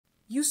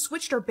You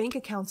switched our bank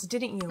accounts,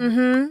 didn't you?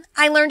 Mm-hmm.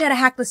 I learned how to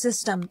hack the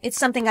system. It's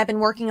something I've been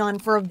working on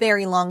for a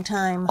very long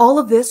time. All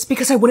of this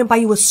because I wouldn't buy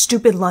you a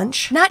stupid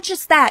lunch? Not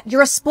just that.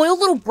 You're a spoiled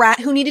little brat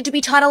who needed to be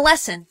taught a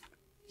lesson.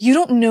 You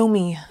don't know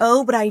me.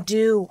 Oh, but I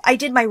do. I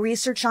did my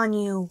research on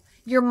you.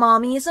 Your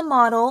mommy is a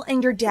model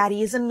and your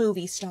daddy is a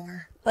movie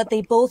star. But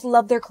they both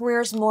love their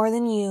careers more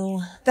than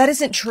you. That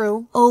isn't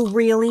true. Oh,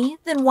 really?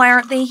 Then why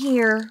aren't they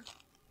here?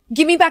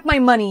 Give me back my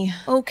money.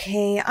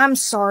 Okay, I'm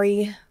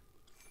sorry.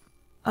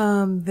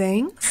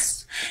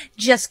 Thanks?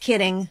 Just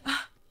kidding.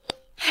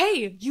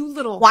 Hey, you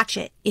little— Watch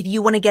it. If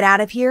you want to get out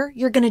of here,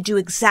 you're gonna do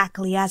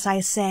exactly as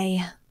I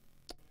say.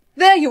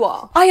 There you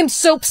are. I am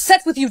so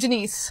upset with you,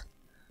 Denise.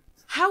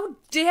 How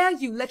dare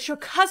you let your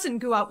cousin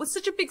go out with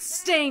such a big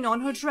stain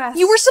on her dress?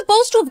 You were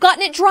supposed to have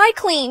gotten it dry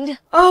cleaned.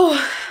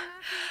 Oh,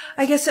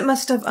 I guess it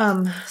must have,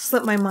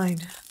 slipped my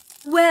mind.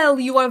 Well,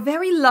 you are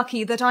very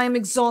lucky that I am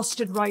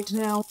exhausted right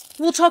now.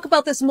 We'll talk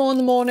about this more in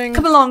the morning.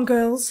 Come along,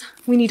 girls.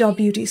 We need our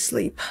beauty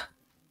sleep.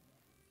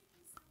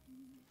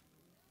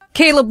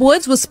 Caleb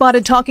Woods was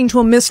spotted talking to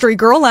a mystery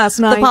girl last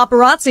night. The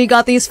paparazzi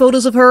got these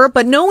photos of her,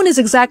 but no one is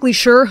exactly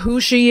sure who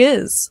she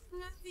is.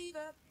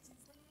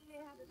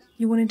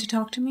 You wanted to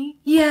talk to me?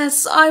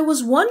 Yes, I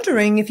was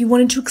wondering if you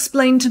wanted to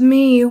explain to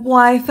me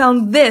why I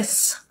found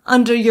this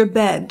under your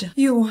bed.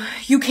 You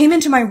came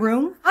into my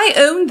room? I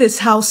own this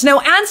house.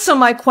 Now answer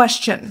my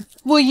question.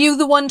 Were you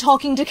the one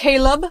talking to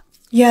Caleb?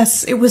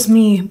 Yes, it was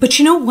me. But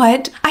you know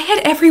what? I had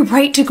every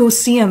right to go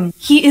see him.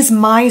 He is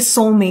my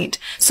soulmate.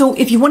 So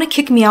if you want to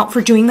kick me out for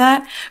doing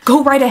that,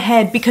 go right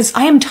ahead because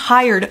I am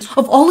tired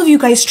of all of you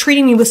guys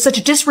treating me with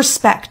such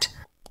disrespect.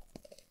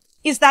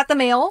 Is that the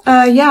mail?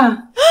 Yeah.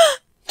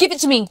 Give it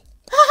to me.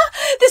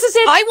 This is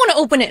it. I want to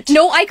open it.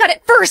 No, I got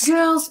it first.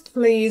 Girls,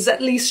 please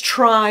at least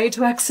try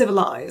to act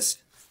civilized.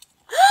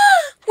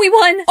 We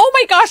won. Oh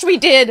my gosh, we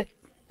did.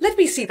 Let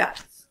me see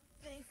that.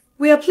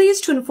 We are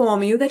pleased to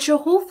inform you that your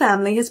whole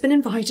family has been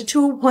invited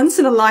to a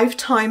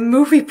once-in-a-lifetime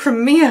movie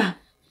premiere.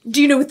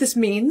 Do you know what this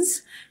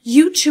means?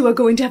 You two are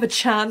going to have a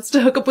chance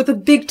to hook up with a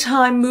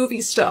big-time movie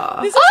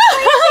star. This is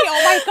crazy.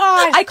 Oh my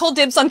gosh. I called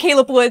dibs on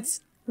Caleb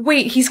Woods.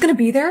 Wait, he's gonna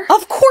be there?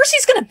 Of course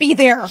he's gonna be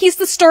there. He's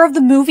the star of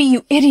the movie,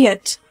 you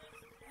idiot.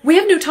 We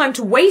have no time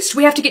to waste.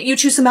 We have to get you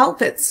two some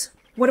outfits.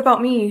 What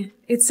about me?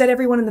 It said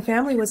everyone in the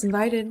family was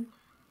invited.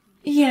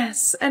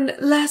 Yes, and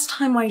last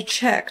time I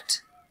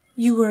checked,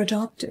 you were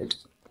adopted.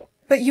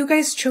 But you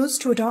guys chose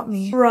to adopt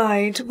me.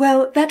 Right.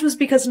 Well, that was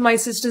because in my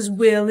sister's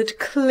will it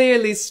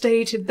clearly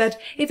stated that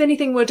if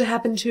anything were to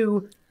happen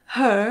to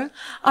her,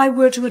 I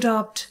were to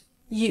adopt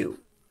you.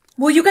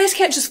 Well, you guys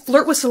can't just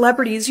flirt with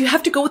celebrities. You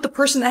have to go with the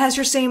person that has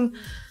your same—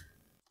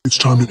 It's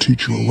time to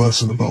teach you a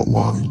lesson about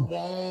lying.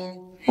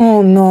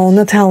 Oh no,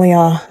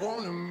 Natalia.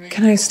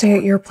 Can I stay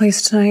at your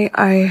place tonight?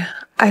 I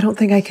don't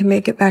think I can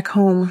make it back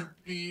home.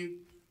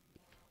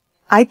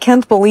 I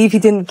can't believe he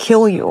didn't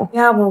kill you.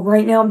 Yeah, well,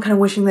 right now I'm kind of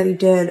wishing that he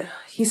did.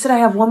 He said I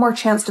have one more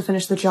chance to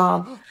finish the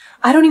job.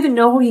 I don't even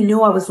know how he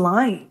knew I was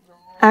lying.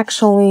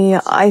 Actually,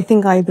 I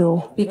think I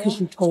do. Because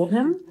you told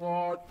him?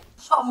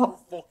 Oh.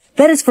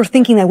 That is for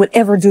thinking I would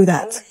ever do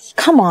that.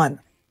 Come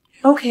on.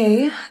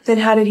 Okay, then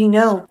how did he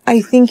know?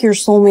 I think your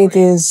soulmate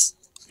is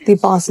the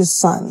boss's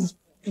son.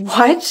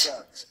 What?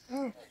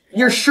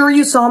 You're sure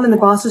you saw him in the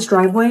boss's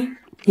driveway?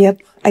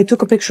 Yep, I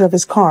took a picture of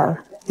his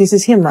car. This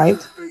is him,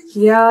 right?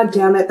 Yeah,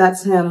 damn it,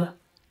 that's him.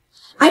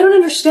 I don't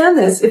understand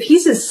this. If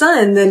he's his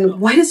son, then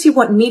why does he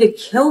want me to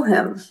kill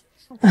him?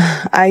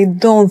 I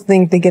don't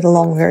think they get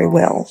along very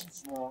well.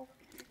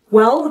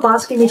 Well, the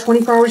boss gave me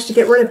 24 hours to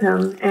get rid of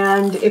him,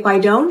 and if I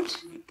don't,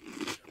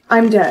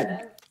 I'm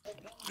dead.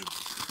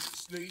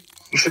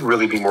 You should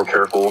really be more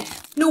careful.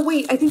 No,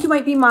 wait, I think you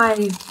might be my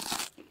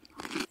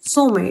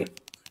soulmate.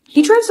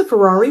 He drives a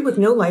Ferrari with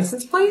no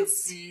license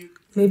plates?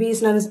 Maybe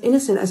he's not as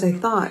innocent as I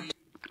thought.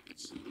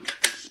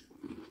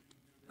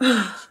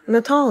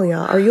 Natalia,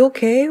 are you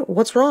okay?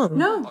 What's wrong?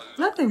 No,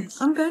 nothing.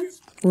 I'm good.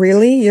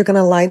 Really? You're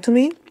gonna lie to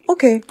me?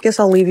 Okay, guess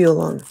I'll leave you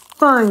alone.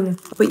 Fine,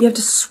 but you have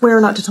to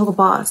swear not to tell the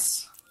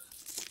boss.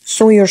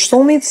 So your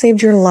soulmate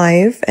saved your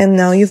life, and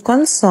now you've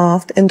gone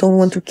soft and don't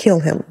want to kill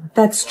him.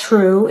 That's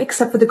true,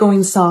 except for the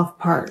going soft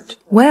part.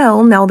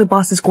 Well, now the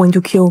boss is going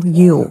to kill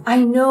you.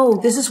 I know.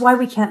 This is why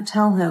we can't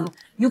tell him.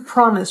 You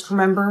promised,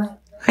 remember?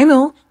 I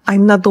know.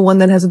 I'm not the one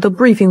that has a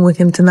debriefing with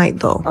him tonight,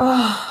 though.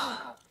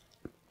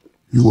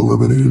 You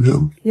eliminated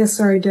him? Yes,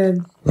 sir, I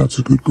did. That's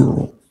a good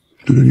girl.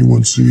 Did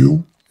anyone see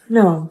you?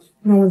 No,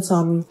 no one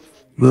saw me.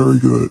 Very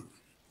good.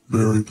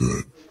 Very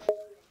good.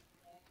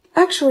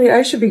 Actually,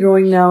 I should be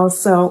going now,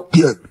 so—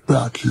 Get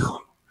back here.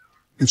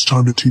 It's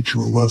time to teach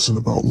you a lesson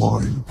about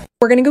lying.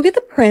 We're gonna go get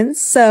the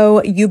prince,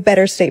 so you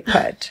better stay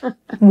put.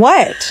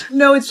 What?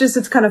 No,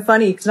 it's kind of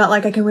funny. It's not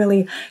like I can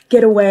really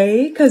get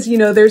away, because, you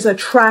know, there's a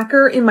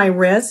tracker in my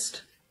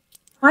wrist.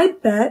 I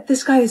bet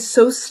this guy is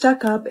so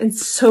stuck up and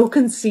so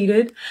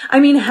conceited. I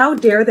mean, how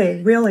dare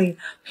they, really,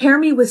 pair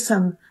me with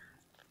some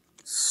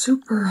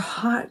super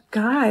hot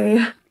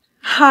guy?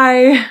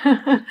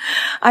 Hi.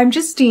 I'm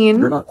Justine.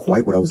 You're not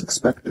quite what I was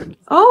expecting.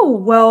 Oh,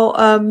 well,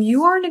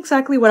 you aren't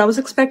exactly what I was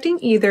expecting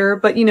either,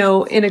 but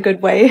in a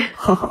good way.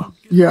 Haha.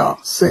 Yeah,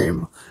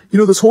 same.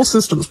 This whole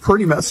system's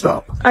pretty messed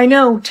up. I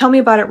know. Tell me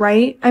about it,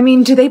 right? I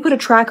mean, did they put a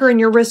tracker in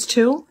your wrist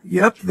too?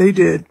 Yep, they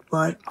did.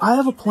 But I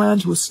have a plan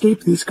to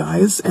escape these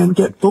guys and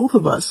get both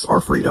of us our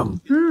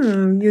freedom.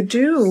 You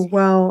do?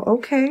 Well,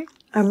 okay.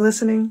 I'm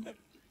listening.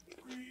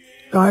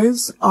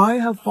 Guys, I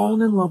have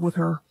fallen in love with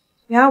her.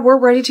 Yeah, we're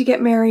ready to get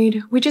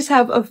married. We just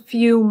have a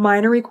few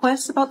minor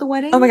requests about the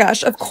wedding. Oh my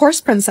gosh, of course,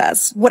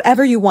 princess.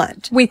 Whatever you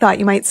want. We thought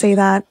you might say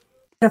that.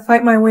 To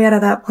fight my way out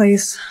of that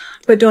place.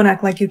 But don't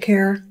act like you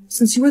care,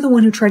 since you were the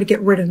one who tried to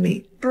get rid of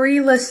me.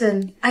 Bree,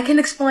 listen. I can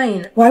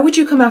explain. Why would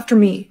you come after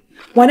me?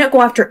 Why not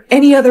go after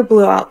any other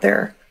blue out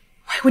there?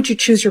 Why would you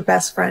choose your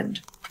best friend?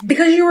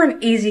 Because you were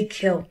an easy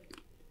kill.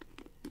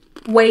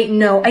 Wait,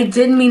 no, I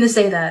didn't mean to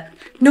say that.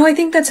 No, I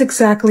think that's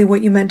exactly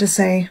what you meant to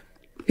say.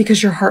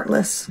 Because you're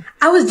heartless.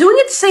 I was doing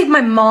it to save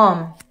my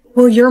mom.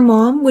 Well, your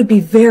mom would be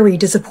very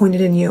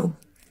disappointed in you.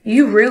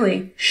 You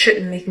really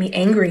shouldn't make me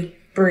angry,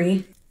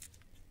 Bree.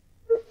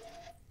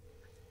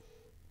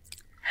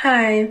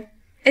 Hi,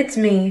 it's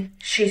me.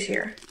 She's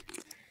here.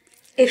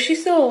 If she's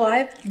still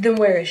alive, then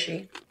where is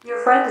she?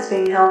 Your friend is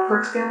being held for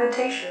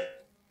experimentation.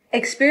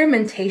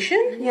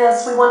 Experimentation?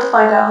 Yes, we want to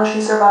find out how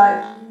she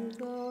survived.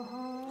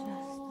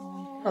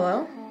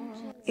 Hello?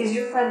 Is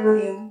your friend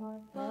with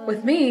you?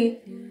 With me?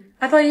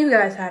 I thought you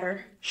guys had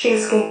her. She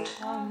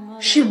escaped.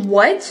 She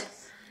what?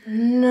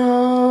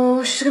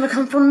 No, she's gonna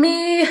come for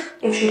me.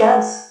 If she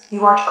does,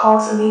 you are to call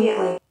us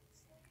immediately.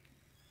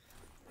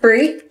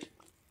 Bree?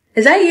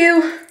 Is that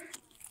you?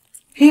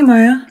 Hey,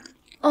 Maya.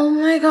 Oh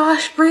my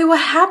gosh, Bree,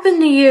 what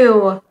happened to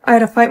you? I had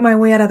to fight my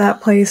way out of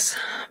that place.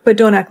 But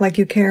don't act like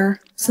you care,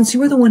 since you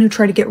were the one who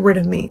tried to get rid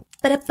of me.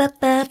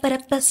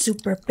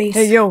 Super bass.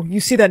 Hey yo, you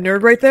see that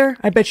nerd right there?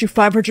 I bet you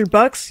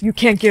 $500 you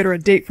can't get her a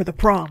date for the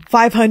prom.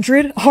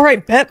 500?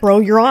 Alright, bet bro,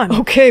 you're on.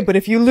 Okay, but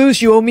if you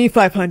lose, you owe me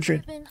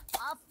 500.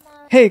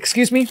 Hey,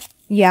 excuse me?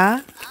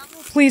 Yeah?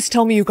 Please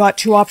tell me you got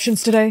 2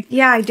 options today.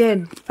 Yeah, I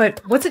did. But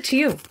what's it to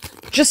you?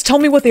 Just tell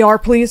me what they are,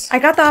 please. I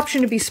got the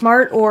option to be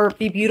smart or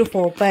be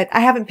beautiful, but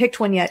I haven't picked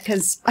one yet,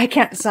 cause I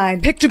can't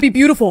decide. Pick to be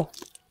beautiful.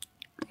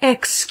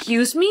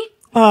 Excuse me?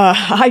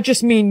 I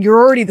just mean you're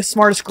already the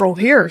smartest girl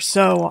here,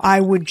 so I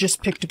would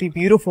just pick to be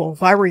beautiful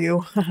if I were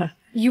you.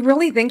 You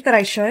really think that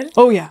I should?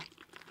 Oh yeah.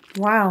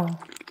 Wow.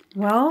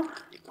 Well,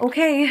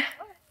 okay.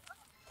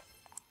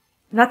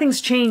 Nothing's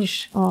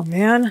changed. Oh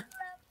man.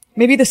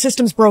 Maybe the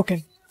system's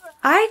broken.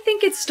 I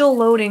think it's still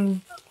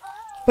loading.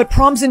 But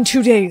prom's in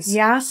 2 days.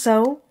 Yeah,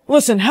 so?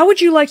 Listen, how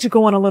would you like to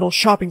go on a little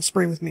shopping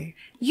spree with me?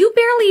 You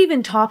barely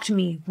even talk to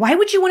me. Why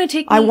would you want to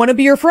take me? I want to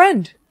be your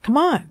friend. Come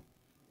on.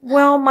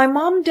 Well, my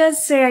mom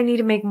does say I need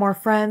to make more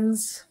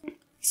friends.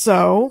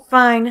 So?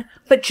 Fine.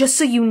 But just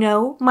so you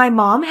know, my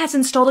mom has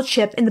installed a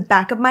chip in the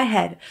back of my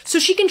head, so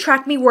she can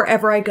track me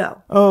wherever I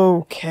go.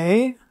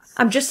 Okay.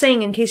 I'm just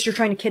saying in case you're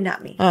trying to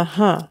kidnap me.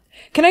 Uh-huh.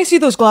 Can I see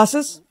those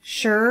glasses?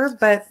 Sure,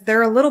 but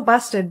they're a little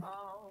busted.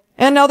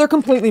 And now they're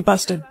completely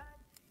busted.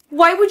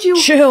 Why would you—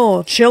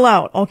 Chill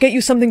out. I'll get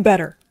you something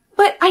better.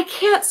 But I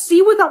can't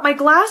see without my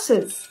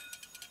glasses.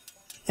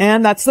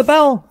 And that's the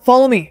bell.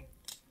 Follow me.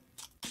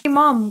 Hey,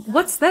 Mom,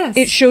 what's this?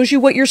 It shows you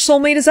what your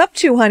soulmate is up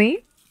to,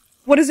 honey.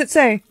 What does it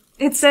say?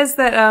 It says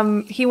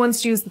that, he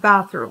wants to use the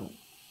bathroom.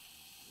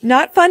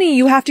 Not funny.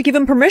 You have to give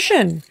him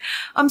permission.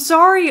 I'm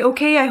sorry,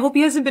 okay? I hope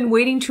he hasn't been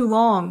waiting too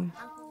long.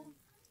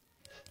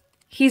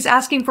 He's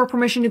asking for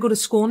permission to go to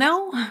school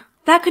now?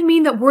 That could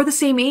mean that we're the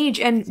same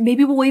age and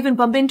maybe we'll even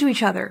bump into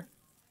each other.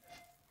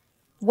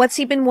 What's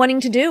he been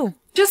wanting to do?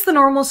 Just the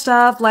normal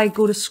stuff, like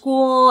go to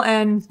school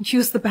and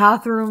use the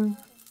bathroom.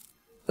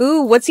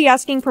 Ooh, what's he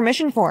asking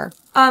permission for?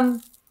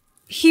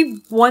 He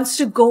wants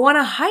to go on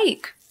a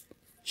hike.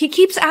 He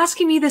keeps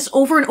asking me this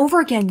over and over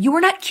again. You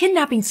are not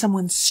kidnapping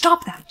someone.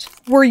 Stop that.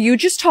 Were you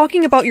just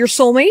talking about your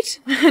soulmate?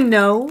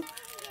 No.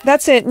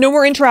 That's it. No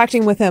more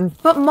interacting with him.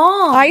 But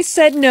Mom! I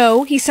said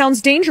no. He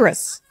sounds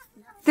dangerous.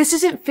 This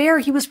isn't fair.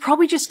 He was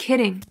probably just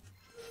kidding.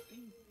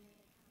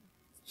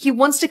 He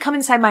wants to come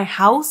inside my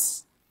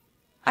house?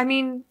 I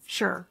mean,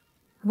 sure.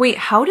 Wait,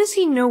 how does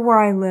he know where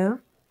I live?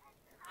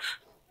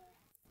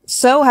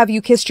 So, have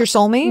you kissed your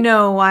soulmate?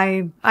 No,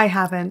 I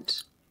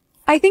haven't.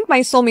 I think my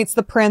soulmate's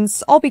the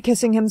prince. I'll be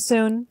kissing him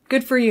soon.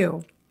 Good for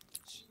you.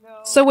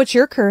 So what's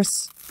your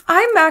curse?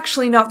 I'm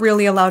actually not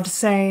really allowed to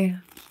say.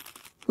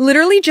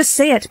 Literally just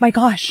say it. My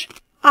gosh.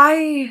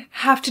 I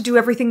have to do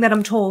everything that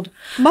I'm told.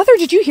 Mother,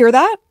 did you hear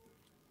that?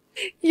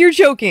 You're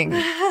joking.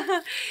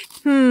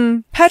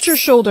 Pat your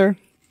shoulder.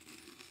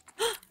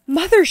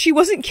 Mother, she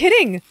wasn't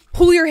kidding.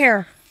 Pull your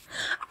hair.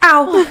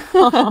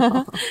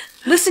 Ow!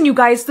 Listen, you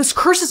guys, this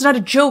curse is not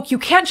a joke. You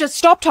can't just—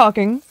 Stop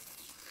talking.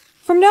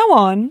 From now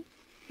on,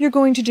 you're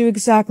going to do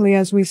exactly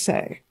as we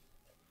say.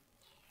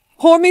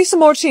 Pour me some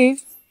more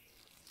tea.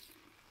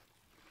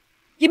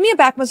 Give me a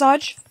back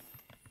massage.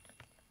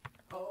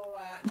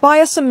 Buy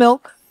us some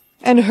milk.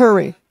 And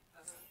hurry.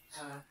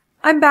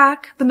 I'm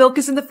back. The milk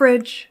is in the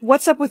fridge.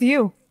 What's up with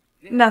you?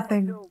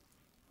 Nothing.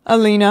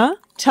 Alina,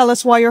 tell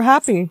us why you're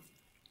happy.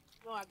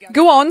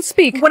 Go on,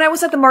 speak. When I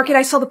was at the market,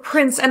 I saw the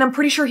prince, and I'm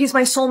pretty sure he's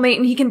my soulmate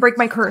and he can break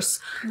my curse.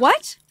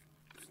 What?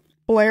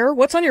 Blair,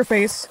 what's on your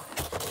face?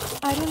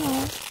 I don't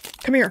know.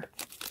 Come here.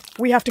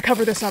 We have to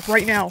cover this up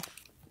right now.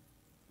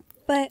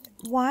 But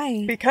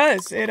why?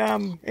 Because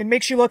it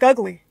makes you look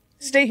ugly.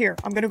 Stay here.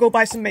 I'm gonna go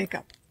buy some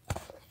makeup.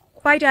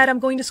 Bye, Dad. I'm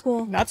going to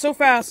school. Not so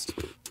fast.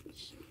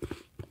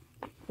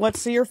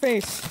 Let's see your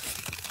face.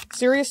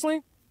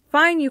 Seriously?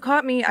 Fine, you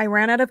caught me. I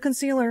ran out of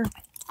concealer.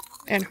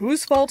 And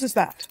whose fault is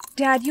that?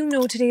 Dad, you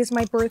know today is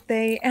my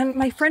birthday, and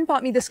my friend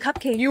bought me this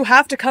cupcake. You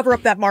have to cover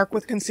up that mark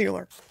with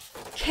concealer.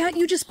 Can't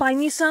you just buy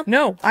me some?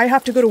 No, I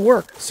have to go to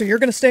work, so you're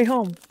gonna stay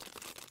home.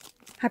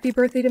 Happy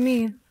birthday to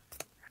me.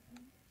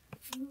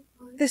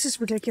 This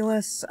is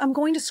ridiculous. I'm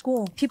going to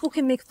school. People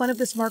can make fun of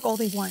this mark all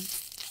they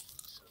want.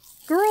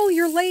 Girl,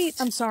 you're late.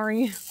 I'm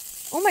sorry.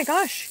 Oh my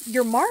gosh,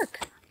 your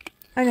mark.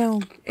 I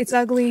know. It's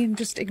ugly.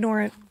 Just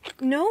ignore it.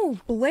 No,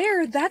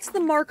 Blair, that's the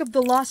mark of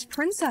the lost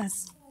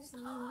princess.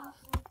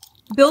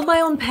 Build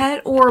my own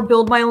pet or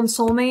build my own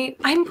soulmate.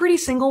 I'm pretty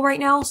single right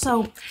now,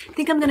 so I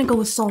think I'm gonna go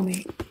with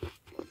soulmate.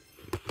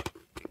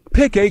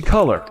 Pick a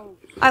color.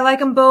 I like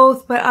them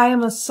both, but I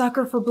am a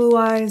sucker for blue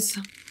eyes.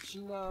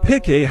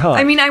 Pick a height.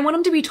 I mean, I want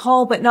them to be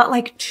tall, but not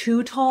like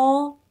too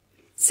tall.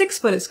 6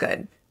 foot is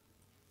good.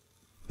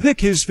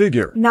 Pick his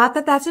figure. Not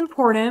that that's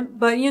important,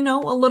 but you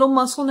know, a little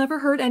muscle never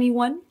hurt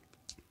anyone.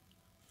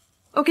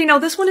 Okay, now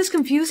this one is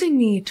confusing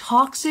me.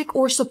 Toxic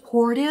or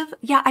supportive?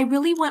 Yeah, I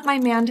really want my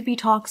man to be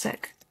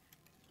toxic.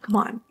 Come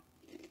on.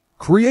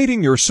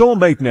 Creating your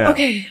soulmate now.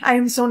 Okay, I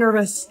am so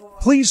nervous.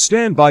 Please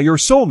stand by. Your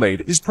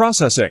soulmate is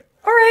processing.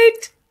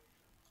 Alright.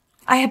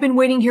 I have been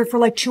waiting here for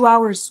like 2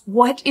 hours.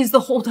 What is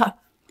the holdup?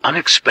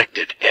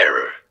 Unexpected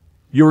error.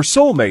 Your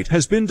soulmate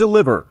has been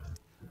delivered.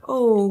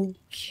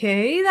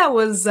 Okay, that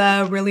was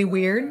really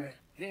weird.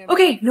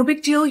 Okay, no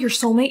big deal. Your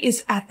soulmate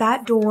is at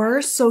that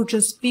door, so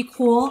just be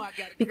cool,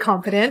 be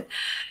confident.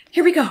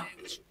 Here we go.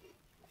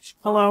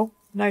 Hello,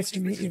 nice to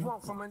meet you.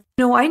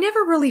 No, I never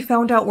really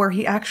found out where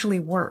he actually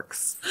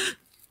works.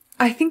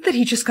 I think that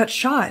he just got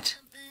shot.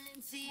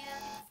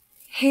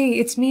 Hey,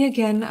 it's me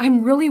again.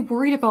 I'm really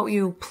worried about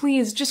you.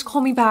 Please, just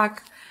call me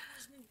back.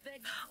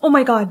 Oh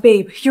my god,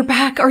 babe, you're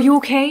back. Are you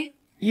okay?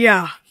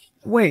 Yeah.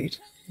 Wait,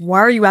 why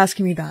are you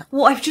asking me that?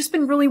 Well, I've just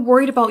been really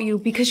worried about you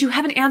because you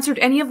haven't answered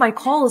any of my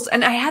calls,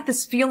 and I had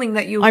this feeling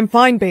that you— I'm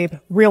fine, babe.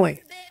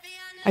 Really.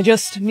 I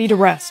just need a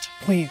rest,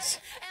 please.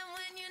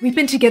 We've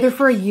been together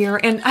for a year,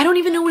 and I don't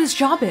even know what his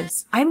job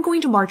is. I'm going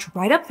to march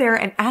right up there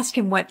and ask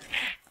him what—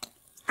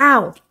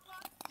 Ow!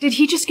 Did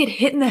he just get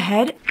hit in the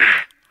head?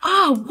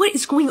 Ah, what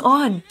is going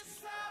on?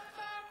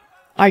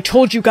 I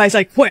told you guys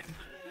I quit.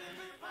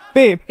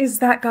 Babe. Is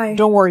that guy—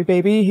 Don't worry,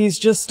 baby. He's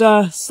just,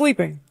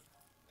 sleeping.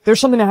 There's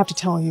something I have to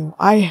tell you.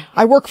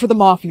 I work for the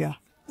Mafia.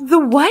 The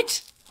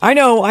what? I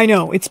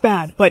know. It's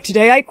bad. But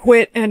today I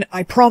quit, and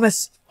I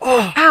promise—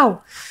 Oh.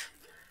 Ow!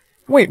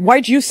 Wait,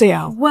 why'd you say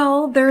ow?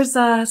 Well, there's,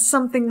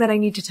 something that I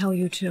need to tell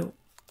you too.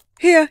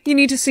 Here, you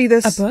need to see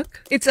this. A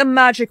book? It's a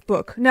magic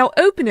book. Now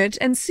open it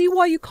and see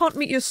why you can't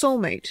meet your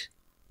soulmate.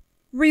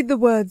 Read the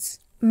words.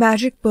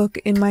 Magic book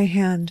in my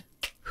hand.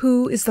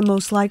 Who is the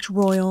most liked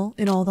royal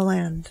in all the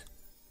land?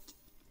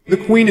 The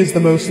queen is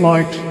the most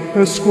liked.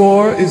 Her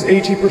score is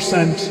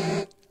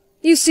 80%.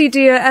 You see,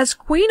 dear, as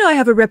queen I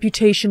have a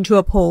reputation to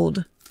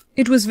uphold.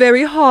 It was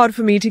very hard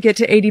for me to get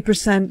to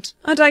 80%,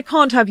 and I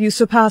can't have you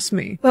surpass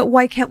me. But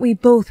why can't we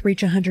both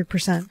reach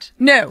 100%?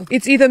 No,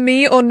 it's either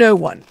me or no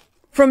one.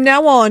 From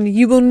now on,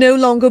 you will no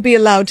longer be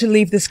allowed to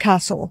leave this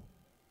castle.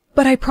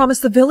 But I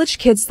promised the village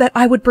kids that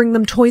I would bring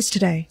them toys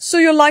today. So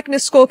your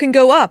likeness score can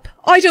go up.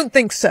 I don't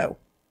think so.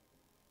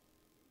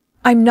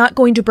 I'm not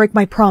going to break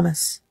my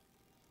promise.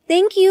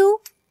 Thank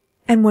you.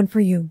 And one for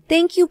you.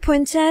 Thank you,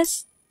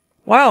 princess.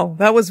 Wow,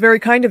 that was very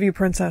kind of you,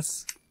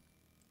 princess.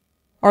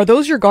 Are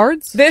those your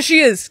guards? There she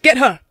is! Get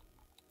her!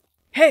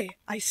 Hey,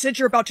 I said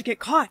you're about to get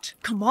caught.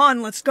 Come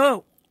on, let's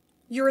go.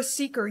 You're a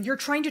seeker. You're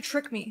trying to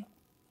trick me.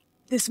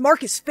 This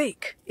mark is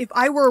fake. If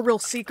I were a real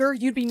seeker,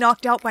 you'd be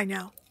knocked out by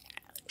now.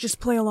 Just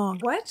play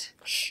along. What?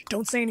 Shh,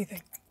 don't say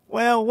anything.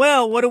 Well,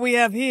 what do we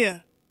have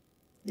here?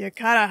 You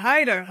caught a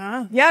hider,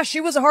 huh? Yeah, she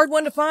was a hard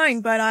one to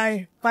find, but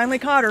I finally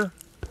caught her.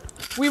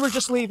 We were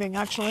just leaving,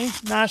 actually.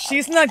 Nah,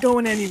 she's not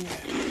going anywhere.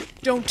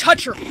 Don't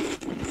touch her!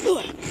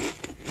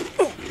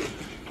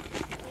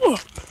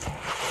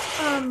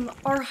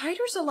 Are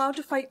hiders allowed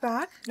to fight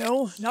back?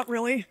 No, not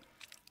really.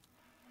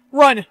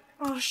 Run!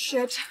 Oh,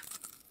 shit.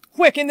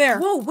 Quick, in there!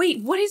 Whoa,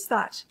 wait, what is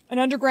that? An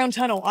underground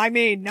tunnel I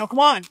made. Now come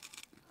on!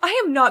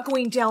 I am not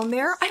going down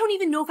there. I don't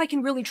even know if I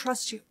can really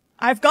trust you.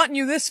 I've gotten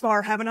you this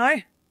far, haven't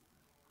I?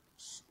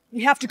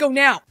 We have to go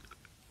now.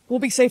 We'll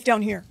be safe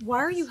down here. Why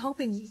are you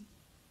helping me?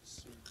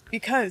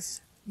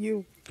 Because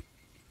you...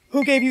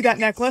 Who gave you that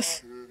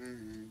necklace?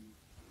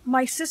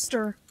 My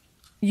sister.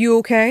 You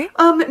okay?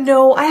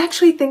 No, I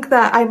actually think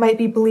that I might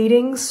be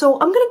bleeding, so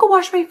I'm gonna go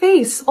wash my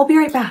face. I'll be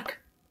right back.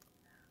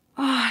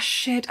 Ah,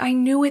 shit, I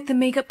knew it. The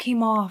makeup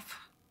came off.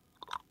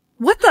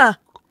 What the?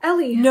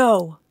 Ellie.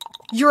 No.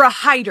 You're a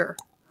hider.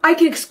 I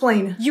can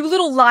explain. You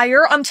little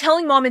liar, I'm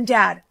telling Mom and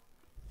Dad.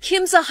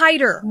 Kim's a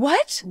hider.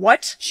 What?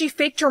 What? She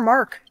faked her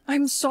mark.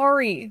 I'm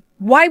sorry.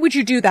 Why would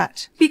you do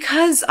that?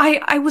 Because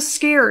I was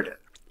scared.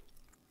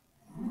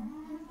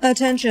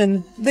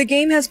 Attention. The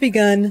game has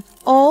begun.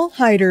 All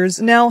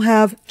hiders now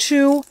have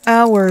 2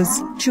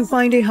 hours to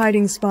find a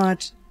hiding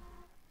spot.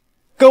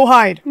 Go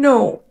hide.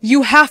 No.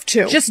 You have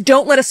to. Just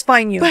don't let us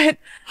find you. But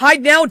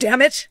hide now,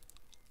 damn it.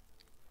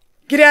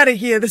 Get out of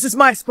here. This is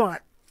my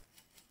spot.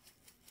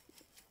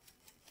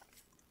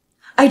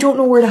 I don't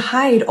know where to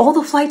hide. All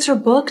the flights are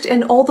booked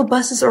and all the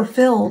buses are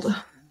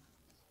filled.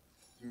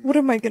 What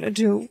am I gonna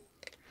do?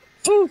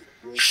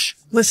 Shh.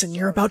 Listen,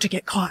 you're about to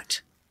get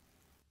caught.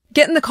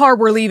 Get in the car,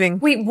 we're leaving.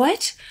 Wait,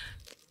 what?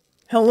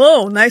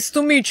 Hello, nice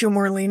to meet you,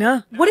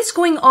 Marlena. What is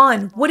going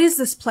on? What is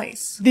this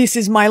place? This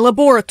is my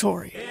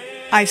laboratory.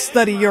 I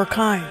study your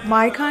kind.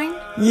 My kind?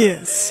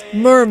 Yes,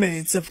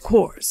 mermaids, of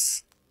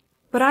course.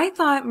 But I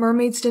thought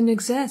mermaids didn't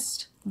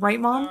exist. Right,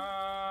 Mom?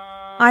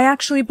 I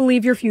actually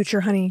believe your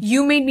future, honey.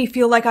 You made me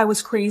feel like I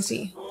was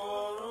crazy.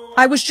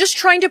 I was just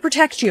trying to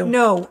protect you.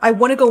 No, I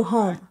want to go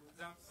home.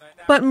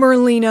 But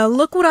Merlina,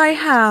 look what I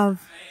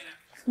have.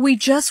 We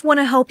just want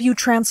to help you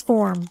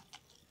transform.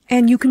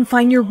 And you can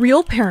find your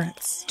real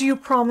parents. Do you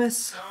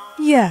promise?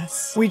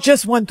 Yes, we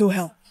just want to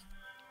help.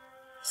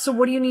 So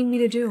what do you need me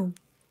to do?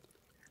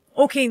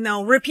 Okay,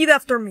 now repeat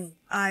after me.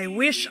 I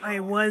wish I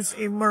was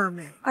a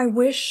mermaid. I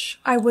wish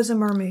I was a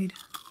mermaid.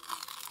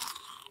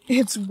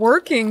 It's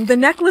working. The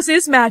necklace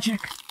is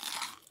magic.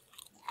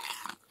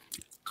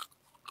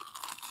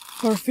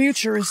 Our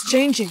future is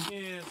changing.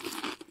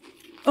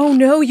 Oh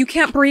no, you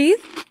can't breathe?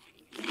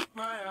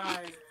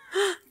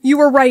 You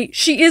were right.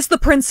 She is the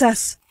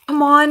princess.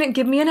 Come on,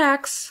 give me an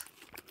X.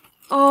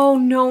 Oh,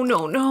 no,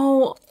 no,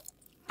 no.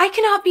 I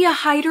cannot be a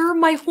hider.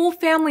 My whole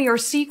family are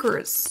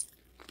seekers.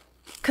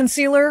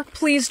 Concealer,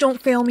 please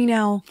don't fail me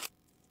now.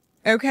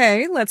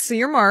 Okay, let's see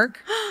your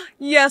mark.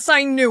 Yes,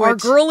 I knew it. Our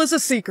girl is a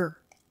seeker.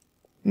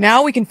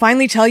 Now we can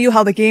finally tell you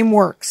how the game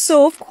works.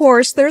 So, of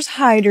course, there's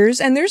hiders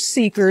and there's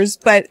seekers,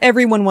 but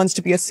everyone wants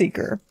to be a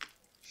seeker.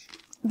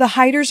 The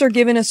hiders are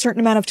given a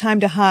certain amount of time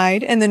to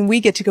hide, and then we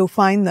get to go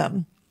find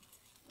them.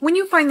 When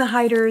you find the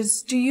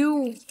hiders, do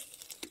you...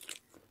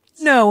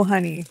 No,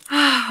 honey.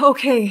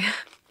 Okay.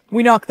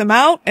 We knock them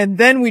out, and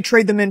then we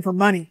trade them in for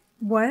money.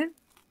 What?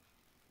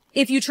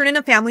 If you turn in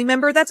a family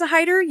member that's a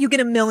hider, you get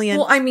 $1 million.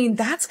 Well, I mean,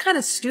 that's kind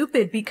of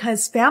stupid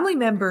because family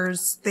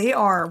members, they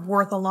are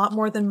worth a lot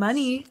more than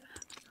money,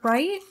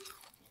 right?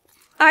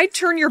 I'd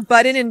turn your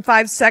butt in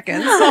 5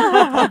 seconds.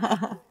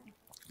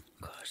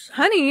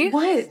 Honey.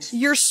 What?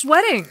 You're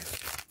sweating.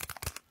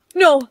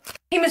 No.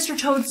 Hey, Mr.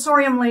 Toad,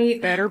 sorry I'm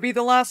late. Better be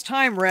the last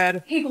time,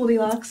 Red. Hey,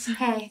 Goldilocks.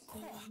 Hey.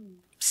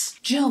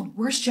 Psst, Jill,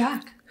 where's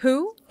Jack?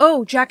 Who?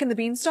 Oh, Jack and the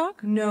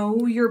Beanstalk?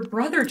 No, your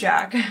brother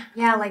Jack.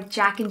 Yeah, like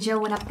Jack and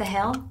Jill went up the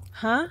hill.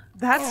 Huh?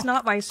 That's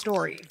not my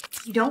story.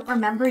 You don't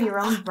remember your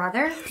own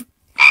brother?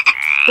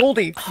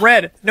 Goldie,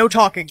 Red, no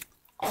talking.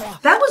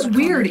 That was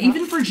weird,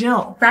 even for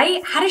Jill.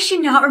 Right? How does she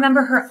not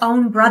remember her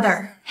own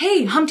brother?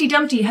 Hey, Humpty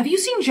Dumpty, have you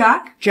seen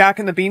Jack? Jack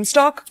and the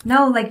Beanstalk?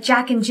 No, like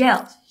Jack and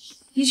Jill.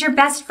 He's your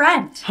best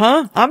friend.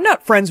 Huh? I'm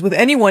not friends with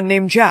anyone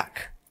named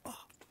Jack.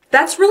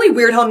 That's really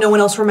weird how no one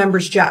else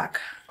remembers Jack.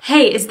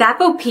 Hey, is that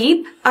Bo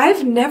Peep?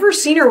 I've never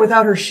seen her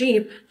without her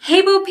sheep.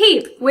 Hey, Bo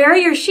Peep, where are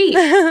your sheep?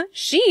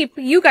 Sheep?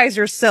 You guys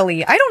are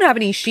silly. I don't have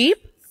any sheep.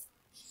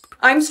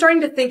 I'm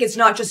starting to think it's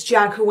not just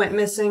Jack who went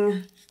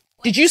missing.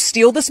 Did you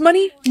steal this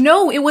money?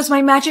 No, it was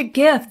my magic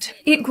gift.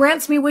 It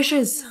grants me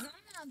wishes.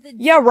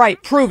 Yeah,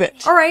 right. Prove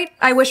it. Alright,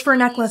 I wish for a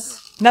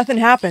necklace. Nothing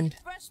happened.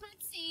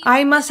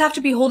 I must have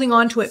to be holding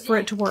on to it for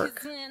it to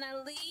work.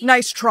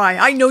 Nice try.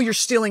 I know you're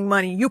stealing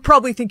money. You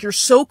probably think you're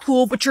so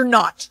cool, but you're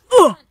not.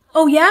 Ugh!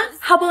 Oh yeah?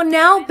 How about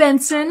now,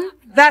 Benson?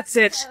 That's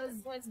it.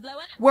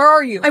 Where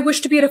are you? I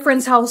wish to be at a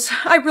friend's house.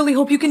 I really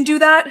hope you can do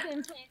that.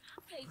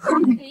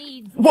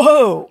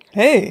 Whoa.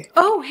 Hey.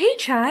 Oh, hey,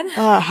 Chad.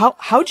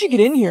 How'd you get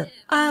in here?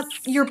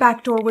 Your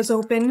back door was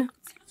open.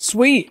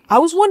 Sweet. I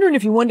was wondering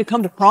if you wanted to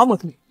come to prom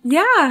with me.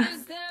 Yeah.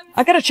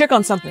 I gotta check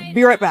on something.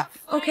 Be right back.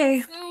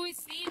 Okay.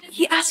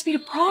 He asked me to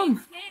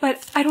prom,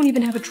 but I don't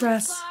even have a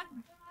dress.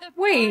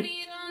 Wait.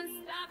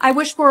 I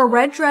wish for a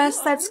red dress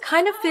that's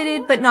kind of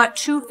fitted, but not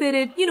too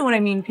fitted. You know what I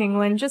mean,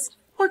 Penguin. Just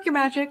work your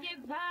magic.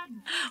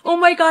 Oh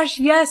my gosh,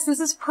 yes, this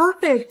is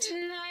perfect.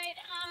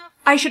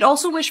 I should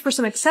also wish for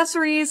some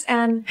accessories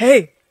and...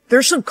 Hey,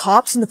 there's some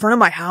cops in the front of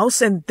my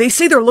house, and they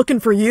say they're looking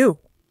for you.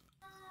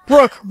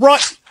 Brooke, run!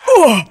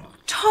 Ugh!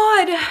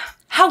 Todd!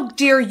 How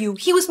dare you?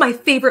 He was my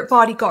favorite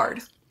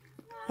bodyguard.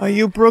 Are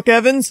you Brooke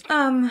Evans?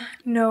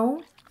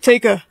 No.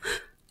 Take a...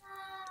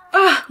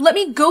 Let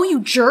me go, you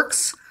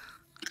jerks.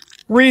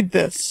 Read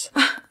this.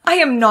 I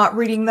am not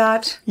reading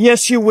that.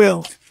 Yes, you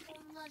will.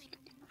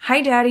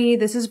 Hi, Daddy.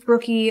 This is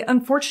Brookie.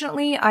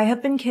 Unfortunately, I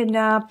have been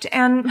kidnapped,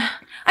 and...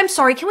 I'm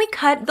sorry, can we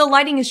cut? The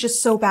lighting is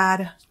just so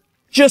bad.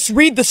 Just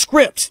read the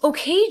script.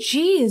 Okay,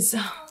 geez.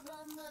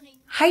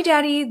 Hi,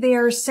 Daddy. They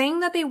are saying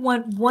that they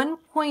want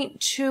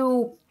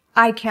 1.2...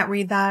 I can't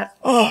read that.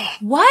 Ugh.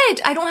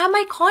 What? I don't have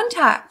my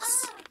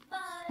contacts.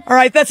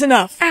 Alright, that's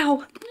enough.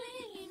 Ow.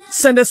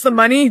 Send us the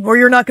money, or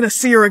you're not gonna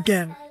see her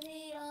again.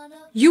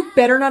 You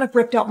better not have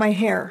ripped out my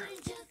hair.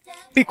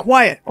 Be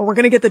quiet, or we're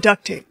gonna get the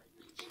duct tape.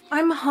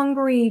 I'm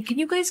hungry. Can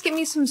you guys get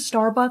me some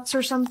Starbucks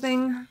or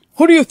something?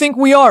 Who do you think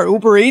we are,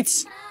 Uber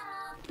Eats?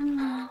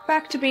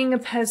 Back to being a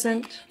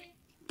peasant.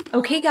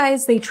 Okay,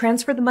 guys, they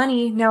transferred the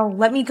money. Now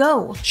let me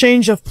go.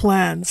 Change of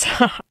plans.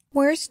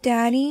 Where's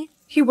Daddy?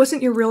 He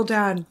wasn't your real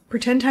dad.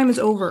 Pretend time is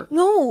over.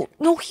 No,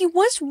 he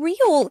was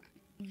real.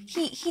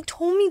 He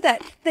told me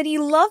that he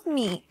loved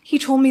me. He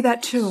told me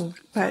that too,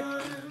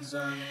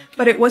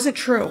 but it wasn't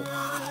true.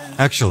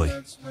 Actually,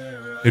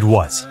 it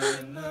was.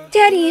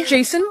 Daddy!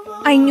 Jason?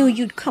 I knew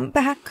you'd come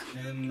back.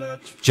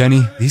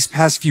 Jenny, these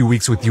past few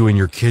weeks with you and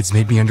your kids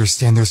made me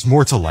understand there's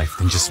more to life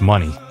than just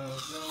money.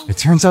 It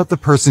turns out the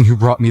person who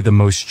brought me the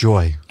most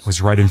joy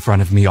was right in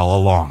front of me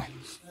all along.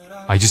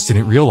 I just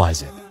didn't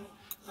realize it.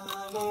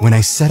 When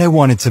I said I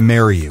wanted to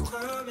marry you,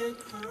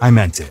 I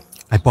meant it.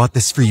 I bought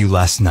this for you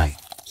last night.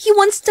 He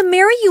wants to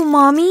marry you,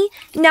 Mommy.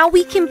 Now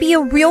we can be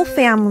a real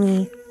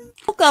family.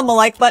 Welcome, a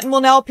like button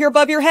will now appear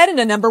above your head and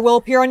a number will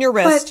appear on your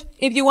wrist.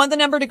 If you want the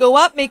number to go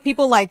up, make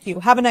people like you.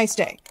 Have a nice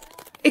day.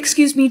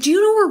 Excuse me, do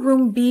you know where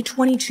room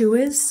B22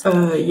 is?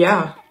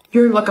 Yeah.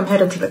 You're welcome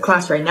headed to the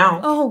class right now.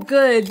 Oh,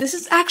 good. This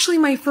is actually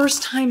my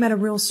first time at a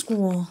real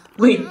school.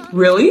 Wait,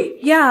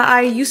 really? Yeah,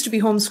 I used to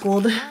be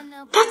homeschooled.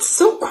 That's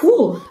so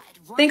cool.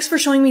 Thanks for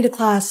showing me to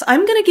class.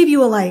 I'm gonna give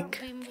you a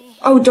like.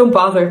 Oh, don't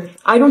bother.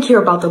 I don't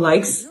care about the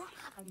likes.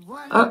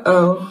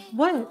 Uh-oh.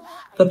 What?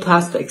 The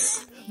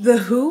plastics. The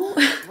who?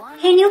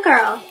 Hey, new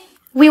girl.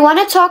 We want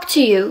to talk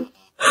to you.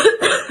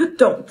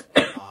 Don't.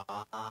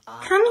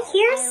 Come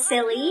here,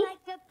 silly.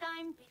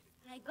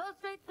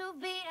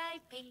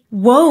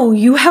 Whoa,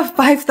 you have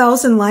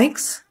 5,000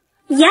 likes?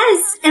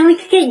 Yes, and we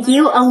could get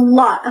you a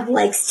lot of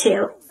likes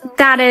too.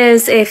 That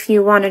is, if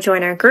you want to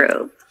join our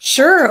group.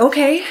 Sure,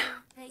 okay.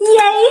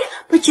 Yay!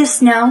 But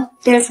just know,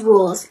 there's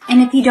rules,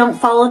 and if you don't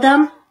follow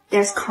them,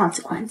 there's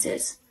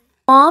consequences.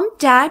 Mom,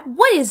 Dad,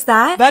 what is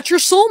that? That's your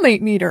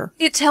soulmate meter.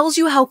 It tells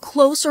you how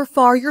close or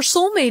far your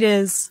soulmate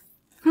is.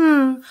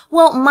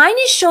 Well, mine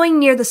is showing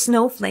near the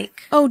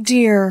snowflake. Oh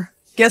dear.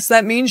 Guess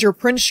that means your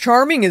Prince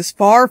Charming is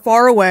far,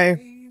 far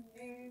away.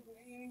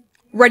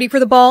 Ready for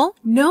the ball?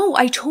 No,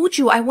 I told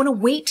you I want to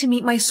wait to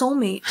meet my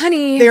soulmate.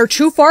 Honey, they are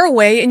too far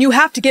away and you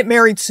have to get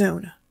married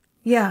soon.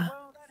 Yeah,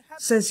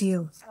 says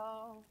you.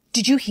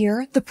 Did you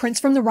hear? The prince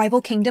from the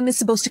rival kingdom is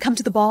supposed to come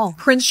to the ball.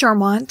 Prince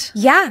Charmant?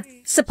 Yeah,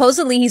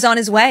 supposedly he's on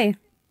his way.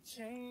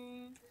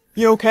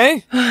 You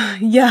okay?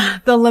 Yeah,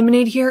 the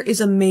lemonade here is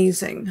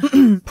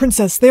amazing.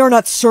 Princess, they are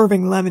not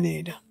serving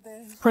lemonade.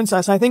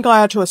 Princess, I think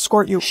I ought to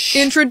escort you.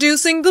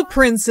 Introducing the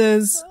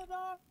princes.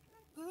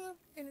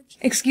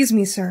 Excuse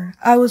me, sir.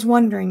 I was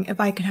wondering if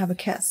I could have a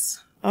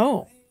kiss.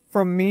 Oh,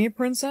 from me,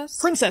 Princess?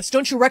 Princess,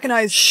 don't you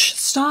recognize— Shh,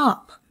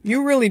 stop.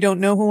 You really don't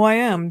know who I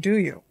am, do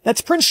you?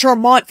 That's Prince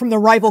Charmant from the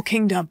rival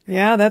kingdom.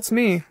 Yeah, that's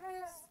me.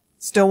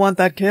 Still want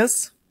that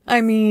kiss? I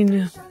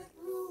mean—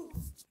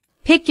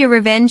 Pick your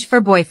revenge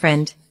for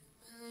boyfriend.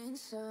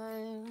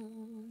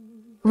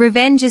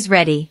 Revenge is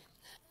ready.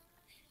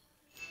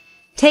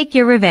 Take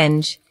your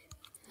revenge.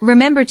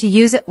 Remember to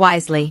use it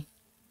wisely.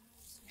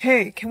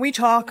 Hey, can we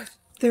talk?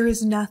 There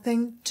is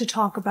nothing to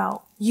talk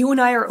about. You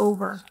and I are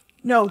over.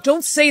 No,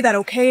 don't say that,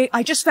 okay?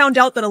 I just found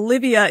out that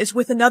Olivia is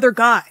with another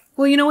guy.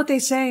 Well, you know what they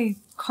say.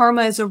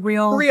 Karma is a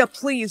real— Maria,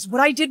 please.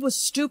 What I did was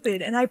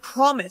stupid, and I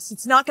promise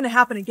it's not gonna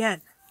happen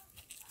again.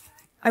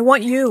 I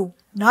want you,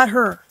 not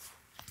her.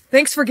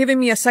 Thanks for giving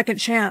me a second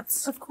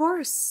chance. Of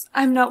course.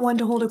 I'm not one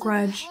to hold a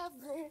grudge.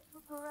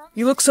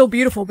 You look so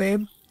beautiful,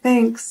 babe.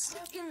 Thanks.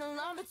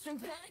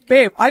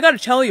 Babe, I gotta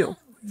tell you,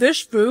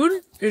 this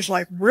food is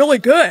like really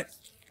good.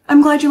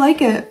 I'm glad you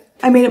like it.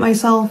 I made it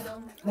myself.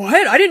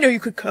 What? I didn't know you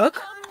could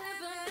cook.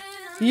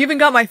 You even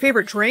got my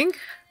favorite drink.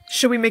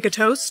 Should we make a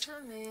toast?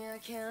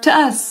 To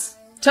us.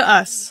 To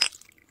us.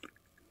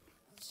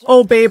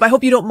 Oh, babe, I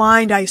hope you don't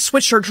mind. I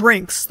switched our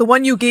drinks. The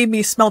one you gave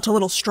me smelt a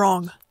little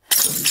strong.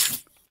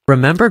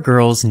 Remember,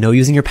 girls, no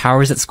using your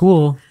powers at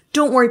school.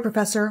 Don't worry,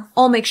 Professor.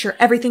 I'll make sure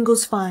everything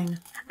goes fine.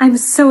 I'm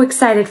so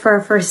excited for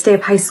our first day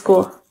of high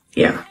school.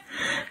 Yeah,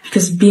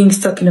 because being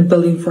stuck in a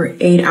building for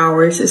 8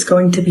 hours is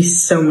going to be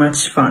so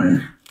much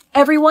fun.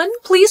 Everyone,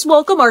 please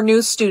welcome our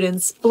new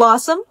students,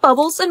 Blossom,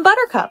 Bubbles, and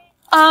Buttercup.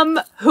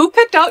 Who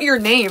picked out your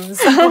names?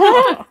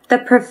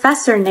 The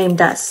professor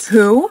named us.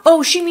 Who?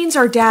 Oh, she means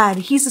our dad.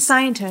 He's a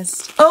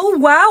scientist. Oh,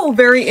 wow,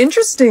 very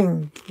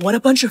interesting. What a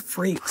bunch of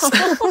freaks.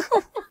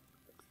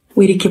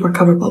 Way to keep our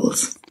cover,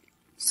 Bubbles.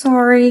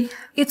 Sorry.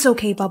 It's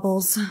okay,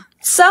 Bubbles.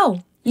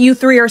 So, you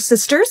three are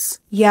sisters?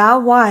 Yeah,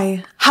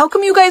 why? How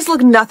come you guys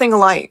look nothing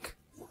alike?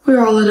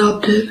 We're all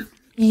adopted.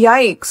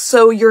 Yikes,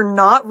 so you're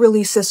not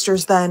really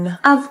sisters then.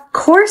 Of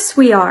course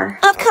we are.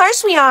 Of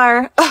course we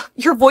are. Ugh,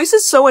 your voice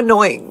is so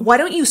annoying. Why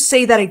don't you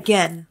say that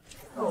again?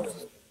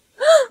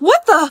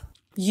 What the?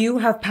 You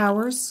have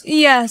powers?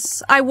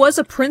 Yes, I was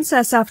a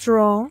princess after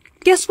all.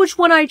 Guess which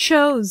one I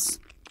chose?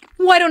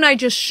 Why don't I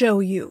just show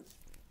you?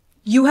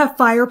 You have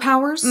fire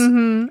powers?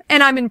 Mm-hmm.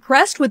 And I'm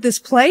impressed with this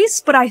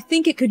place, but I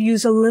think it could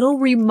use a little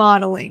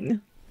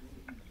remodeling.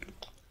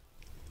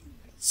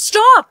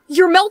 Stop!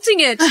 You're melting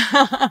it!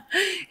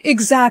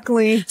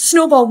 Exactly.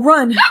 Snowball,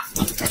 run!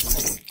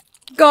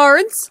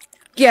 Guards,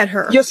 get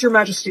her. Yes, Your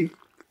Majesty.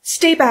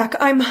 Stay back.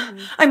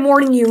 I'm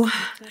warning you.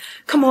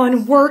 Come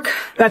on, work.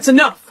 That's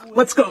enough.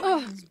 Let's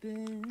go.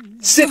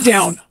 Sit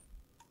down.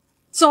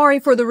 Sorry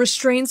for the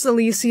restraints,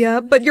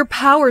 Alicia, but your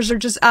powers are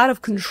just out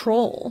of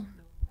control.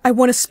 I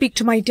want to speak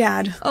to my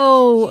dad.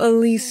 Oh,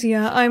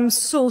 Alicia, I'm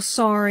so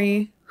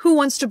sorry. Who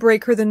wants to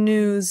break her the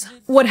news?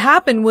 What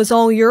happened was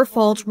all your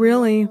fault,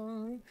 really.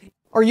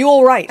 Are you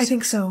all right? I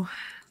think so.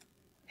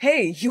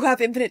 Hey, you have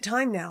infinite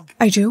time now.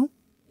 I do?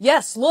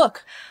 Yes,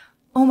 look.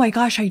 Oh my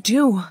gosh, I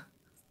do.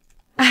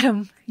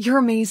 Adam, you're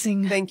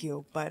amazing. Thank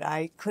you, but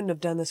I couldn't have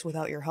done this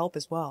without your help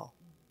as well.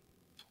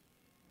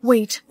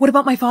 Wait, what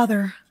about my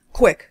father?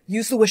 Quick,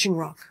 use the wishing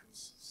rock.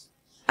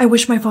 I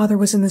wish my father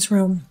was in this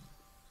room.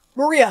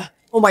 Maria!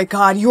 Oh my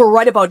god, you were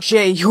right about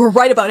Jay. You were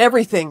right about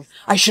everything.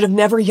 I should have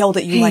never yelled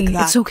at you like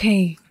that. It's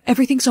okay.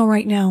 Everything's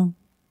alright now.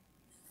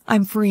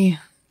 I'm free.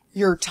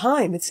 Your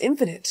time, it's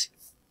infinite.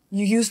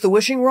 You used the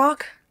wishing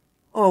rock?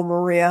 Oh,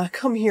 Maria,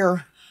 come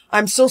here.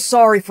 I'm so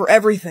sorry for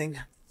everything.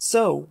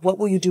 So, what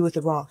will you do with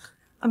the rock?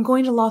 I'm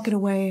going to lock it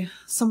away,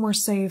 somewhere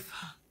safe.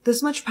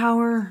 This much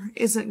power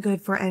isn't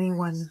good for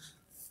anyone.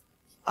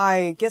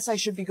 I guess I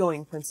should be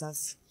going,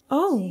 Princess.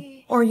 Oh,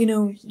 or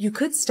you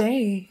could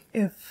stay,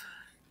 if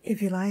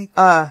you like.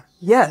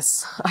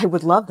 Yes, I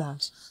would love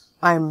that.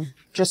 I'm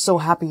just so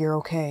happy you're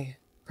okay,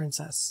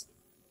 Princess.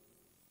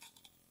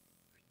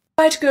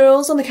 Right,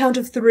 girls, on the count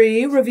of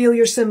 3, reveal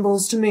your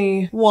symbols to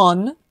me.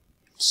 1,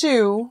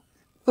 2,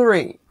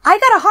 3. I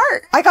got a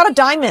heart. I got a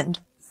diamond.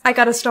 I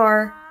got a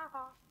star.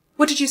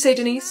 What did you say,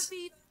 Denise?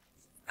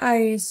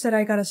 I said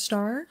I got a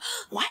star.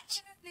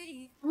 What?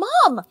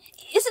 Mom,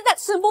 isn't that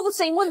symbol the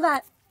same one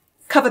that...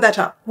 Cover that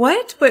up.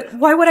 What? But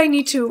why would I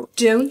need to?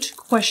 Don't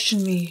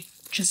question me.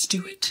 Just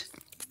do it.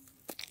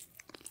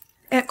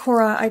 Aunt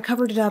Cora, I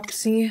covered it up,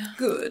 see?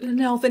 Good.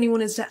 Now if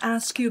anyone is to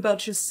ask you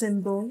about your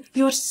symbol,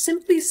 you'll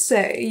simply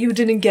say you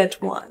didn't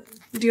get one.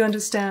 Do you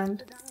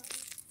understand?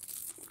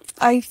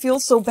 I feel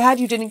so bad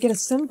you didn't get a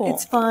symbol.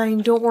 It's fine.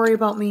 Don't worry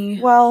about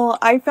me. Well,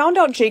 I found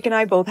out Jake and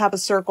I both have a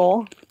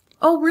circle.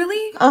 Oh,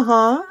 really?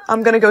 Uh-huh.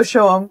 I'm gonna go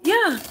show him.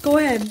 Yeah, go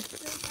ahead.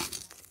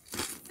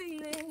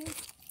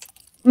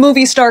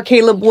 Movie star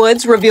Caleb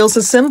Woods reveals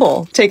his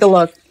symbol. Take a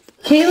look.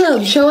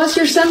 Caleb, show us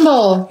your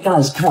symbol.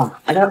 Guys, come on.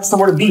 I got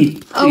somewhere to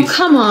be. Please. Oh,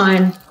 come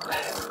on.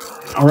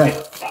 All right.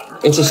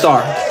 It's a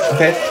star,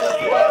 okay?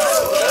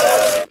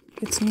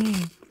 It's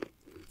me.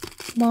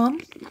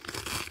 Mom,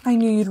 I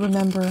knew you'd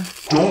remember.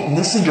 Don't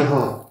listen to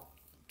her.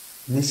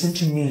 Listen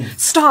to me.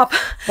 Stop!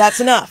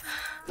 That's enough.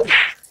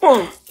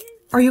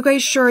 Are you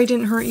guys sure I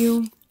didn't hurt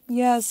you?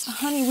 Yes,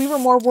 honey, we were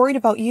more worried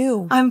about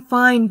you. I'm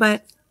fine,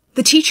 but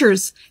the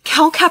teachers,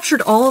 Cal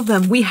captured all of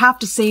them. We have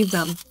to save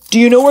them. Do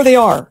you know where they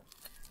are?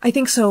 I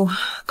think so.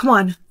 Come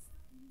on.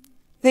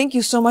 Thank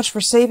you so much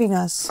for saving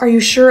us. Are you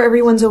sure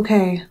everyone's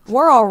okay?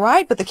 We're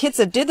alright, but the kids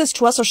that did this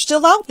to us are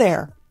still out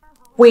there.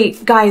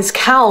 Wait, guys,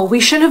 Cal, we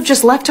shouldn't have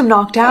just left him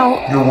knocked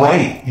out. You're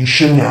right. You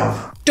shouldn't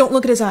have. Don't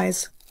look at his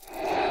eyes.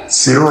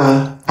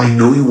 Sarah, I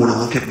know you want to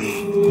look at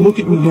me. Look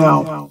at me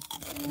now.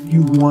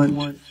 You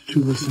want to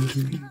listen to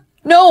me.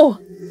 No!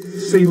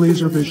 Say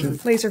laser vision.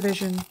 Laser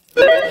vision.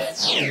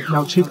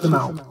 Now take them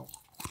out.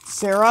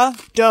 Sarah,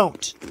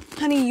 don't.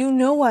 Honey, you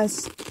know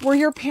us. We're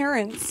your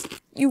parents.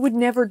 You would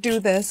never do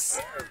this.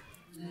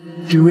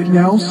 Do it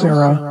now,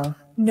 Sarah.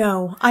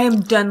 No, I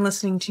am done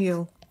listening to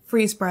you.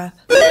 Freeze breath.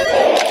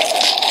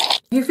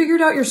 You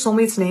figured out your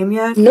soulmate's name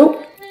yet?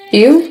 Nope.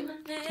 You?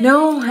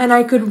 No, and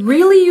I could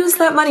really use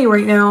that money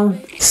right now.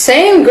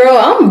 Same, girl.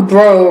 I'm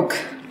broke.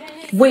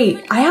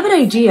 Wait, I have an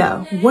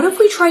idea. What if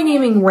we try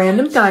naming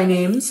random guy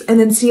names and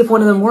then see if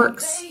one of them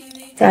works?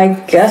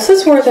 I guess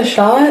it's worth a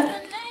shot.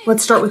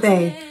 Let's start with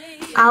A.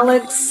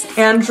 Alex,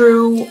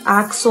 Andrew,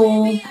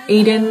 Axel,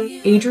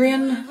 Aiden,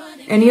 Adrian.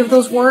 Any of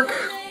those work?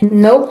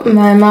 Nope,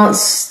 my amount's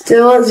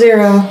still at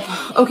 0.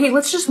 Okay,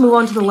 let's just move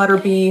on to the letter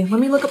B. Let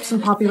me look up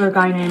some popular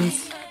guy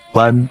names.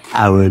 1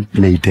 hour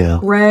later.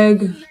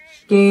 Greg,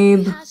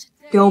 Gabe,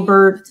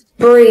 Gilbert.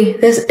 Bree,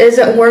 this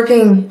isn't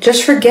working.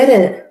 Just forget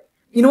it.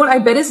 You know what? I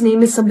bet his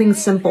name is something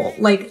simple,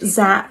 like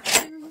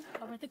Zach.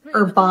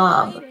 Or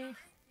Bob.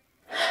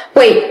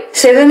 Wait,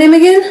 say the name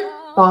again?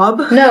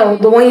 Bob? No,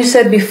 the one you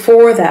said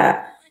before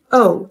that.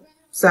 Oh,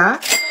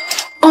 Zach?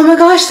 Oh my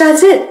gosh,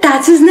 that's it.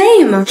 That's his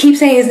name. Keep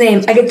saying his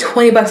name. I get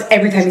 $20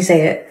 every time you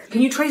say it.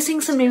 Can you try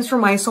saying some names for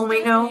my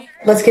soulmate now?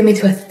 Let's get me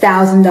to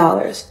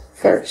 $1,000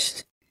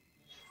 first.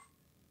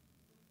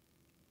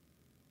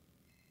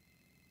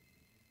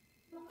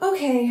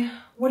 Okay,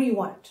 what do you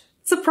want?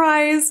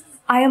 Surprise!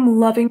 I am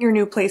loving your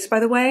new place, by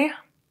the way.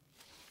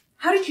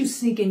 How did you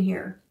sneak in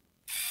here?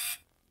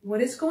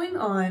 What is going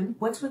on?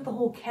 What's with the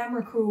whole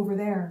camera crew over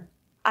there?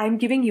 I'm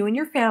giving you and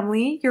your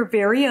family your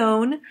very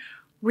own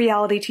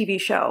reality TV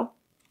show.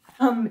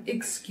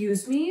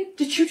 Excuse me?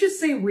 Did you just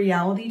say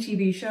reality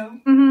TV show?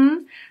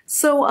 Mm-hmm.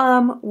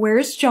 So,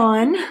 where's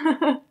John?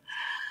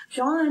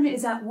 John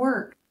is at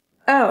work.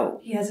 Oh.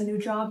 He has a new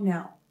job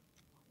now.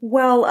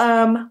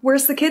 Well,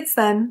 where's the kids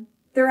then?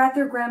 They're at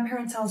their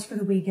grandparents' house for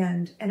the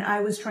weekend, and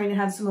I was trying to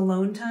have some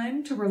alone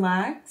time to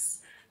relax,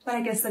 but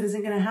I guess that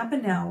isn't gonna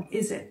happen now,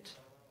 is it?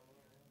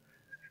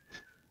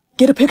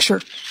 Get a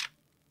picture.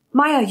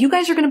 Maya, you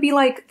guys are gonna be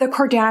like the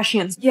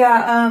Kardashians.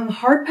 Yeah,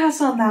 hard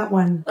pass on that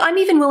one. I'm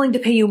even willing to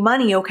pay you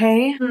money,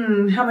 okay?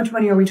 How much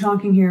money are we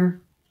talking here?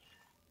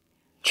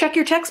 Check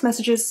your text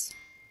messages.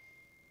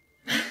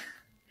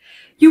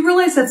 You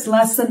realize that's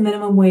less than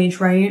minimum wage,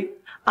 right?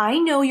 I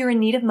know you're in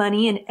need of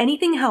money and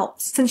anything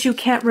helps since you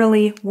can't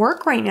really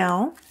work right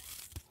now.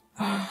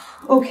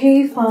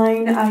 Okay,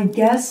 fine. I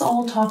guess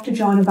I'll talk to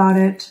John about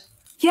it.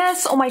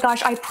 Yes, oh my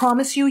gosh, I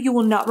promise you, you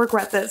will not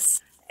regret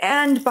this.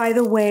 And by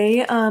the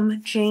way,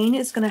 Jane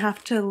is gonna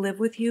have to live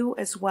with you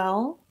as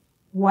well.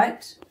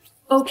 What?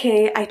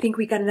 Okay, I think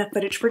we got enough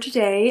footage for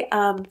today.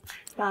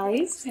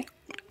 Guys.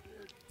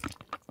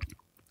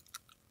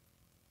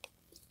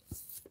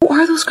 Who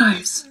are those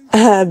guys?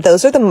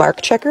 Those are the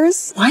mark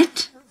checkers.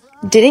 What?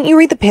 Didn't you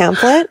read the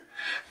pamphlet?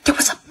 There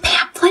was a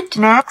pamphlet?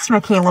 Next,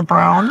 Michaela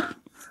Brown.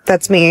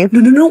 That's me.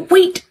 No,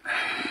 wait!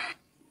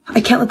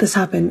 I can't let this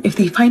happen. If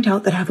they find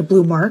out that I have a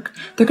blue mark,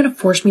 they're gonna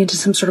force me into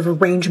some sort of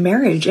arranged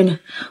marriage. And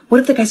what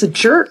if the guy's a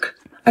jerk?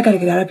 I gotta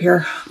get out of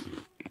here.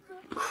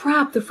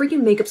 Crap, the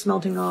freaking makeup's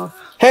melting off.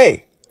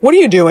 Hey, what are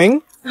you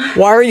doing?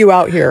 Why are you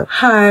out here?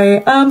 Hi,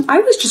 I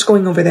was just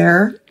going over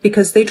there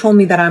because they told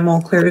me that I'm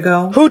all clear to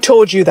go. Who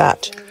told you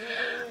that?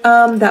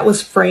 That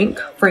was Frank.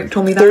 Frank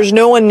told me that. There's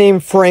no one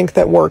named Frank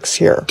that works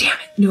here. Damn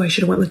it. Knew I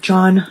should have went with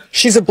John.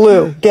 She's a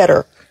blue. Get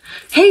her.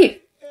 Hey!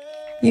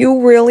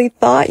 You really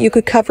thought you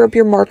could cover up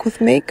your mark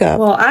with makeup?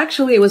 Well,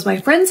 actually, it was my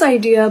friend's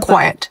idea, but...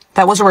 Quiet.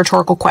 That was a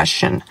rhetorical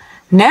question.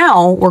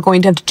 Now, we're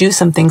going to have to do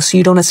something so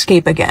you don't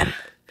escape again.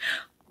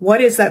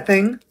 What is that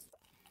thing?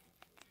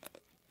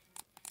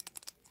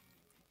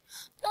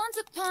 Once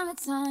upon a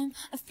time,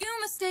 a few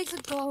mistakes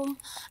ago,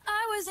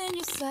 I was in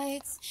your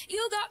sights.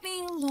 You got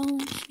me alone.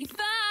 You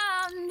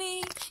found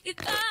me. You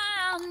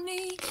found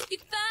me. You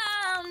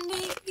found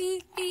me.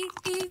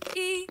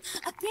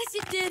 I guess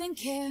you didn't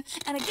care,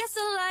 and I guess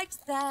I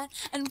liked that.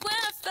 And when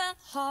I felt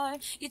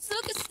hard, you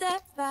took a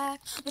step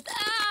back.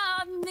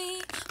 Without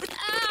me,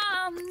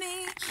 without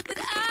me,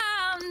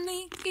 without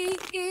me.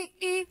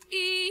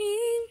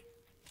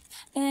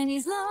 And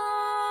he's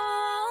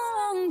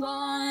long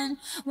gone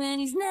when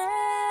he's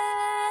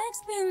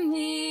next to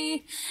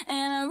me.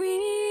 And I realize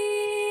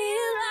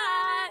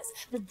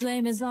the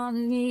blame is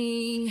on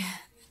me.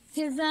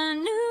 'Cause I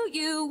knew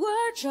you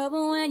were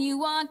trouble when you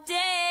walked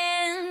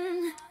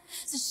in.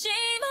 So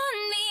shame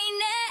on me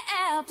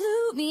now.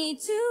 Blew me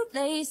to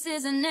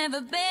places I've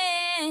never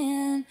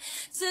been.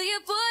 Till you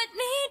put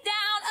me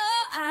down.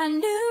 Oh, I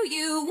knew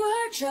you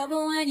were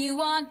trouble when you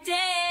walked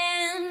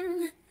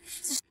in.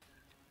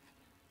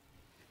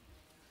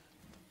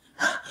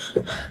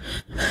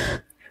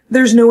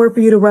 There's nowhere for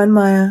you to run,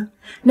 Maya.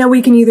 Now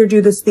we can either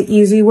do this the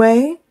easy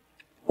way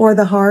or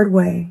the hard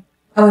way.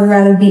 I would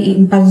rather be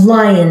eaten by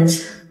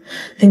lions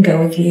than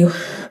go with you.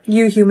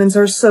 You humans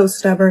are so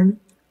stubborn.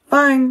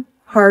 Fine.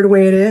 Hard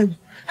way it is.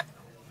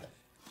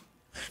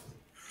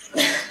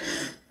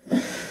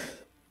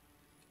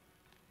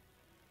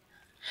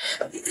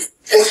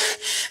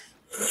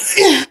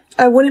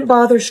 I wouldn't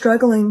bother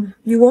struggling.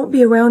 You won't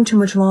be around too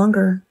much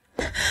longer.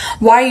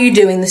 Why are you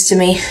doing this to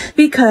me?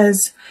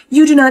 Because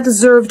you do not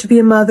deserve to be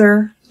a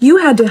mother. You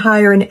had to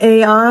hire an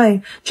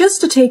AI just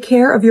to take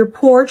care of your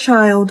poor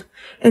child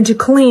and to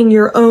clean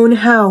your own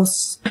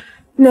house.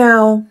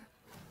 Now,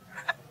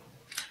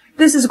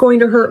 this is going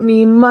to hurt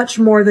me much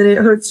more than it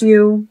hurts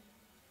you.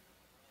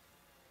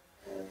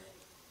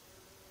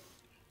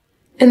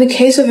 In the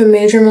case of a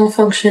major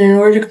malfunction, in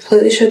order to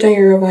completely shut down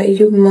your robot,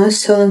 you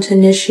must tell them to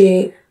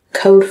initiate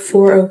code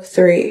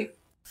 403.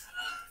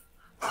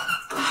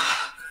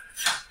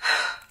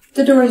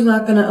 The door is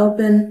not gonna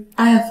open.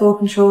 I have full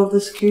control of the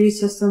security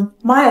system.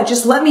 Maya,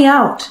 just let me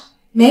out.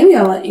 Maybe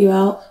I'll let you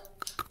out.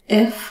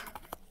 If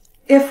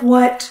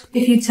what?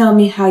 If you tell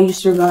me how you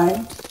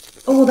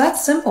survived. Oh, well,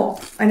 that's simple.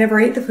 I never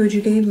ate the food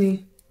you gave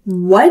me.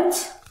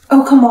 What?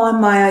 Oh, come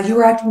on, Maya. You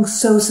were acting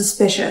so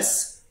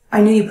suspicious.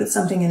 I knew you put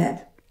something in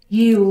it.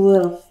 You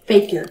little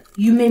faker.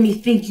 You made me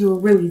think you were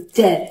really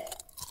dead.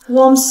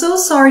 Well, I'm so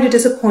sorry to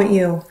disappoint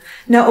you.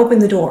 Now open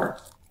the door.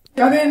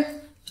 Okay.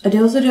 A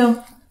deal's a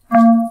deal.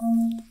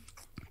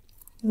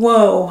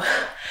 Whoa.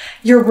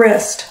 Your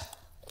wrist.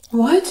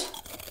 What?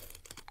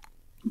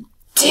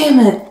 Damn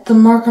it. The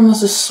marker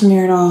must have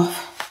smeared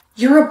off.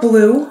 You're a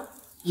blue?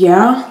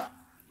 Yeah?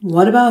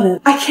 What about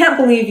it? I can't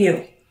believe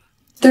you.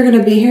 They're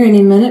gonna be here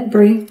any minute,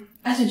 Bree.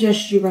 I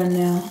suggest you run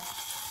now.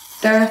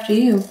 They're after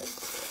you,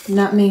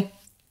 not me.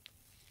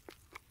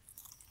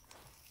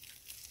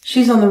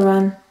 She's on the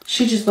run.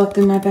 She just left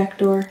through my back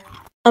door.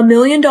 $1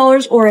 million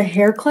or a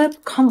hair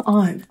clip? Come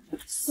on.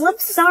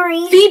 Whoops,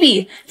 sorry.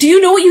 Phoebe, do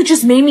you know what you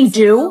just made me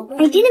do?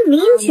 I didn't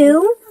mean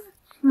to.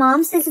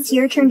 Mom says it's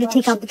your turn to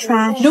take out the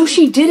trash. No,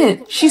 she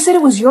didn't. She said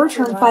it was your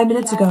turn 5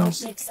 minutes ago.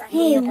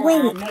 Hey,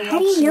 wait, how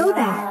do you know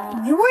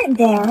that? You weren't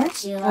there.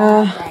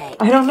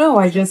 I don't know.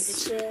 I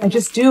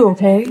just do,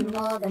 okay?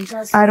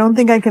 I don't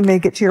think I can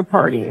make it to your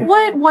party.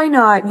 What? Why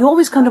not? You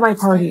always come to my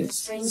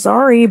parties.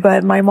 Sorry,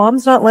 but my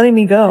mom's not letting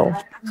me go.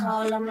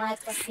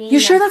 You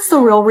sure that's the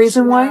real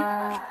reason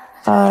why?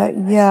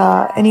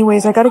 Yeah.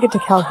 Anyways, I gotta get to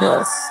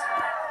calculus.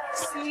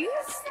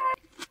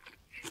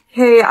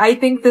 Hey, I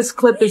think this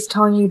clip is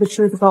telling you the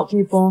truth about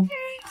people.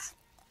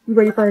 You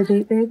ready for a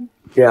date, babe?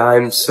 Yeah,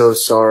 I'm so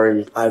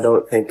sorry. I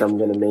don't think I'm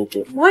gonna make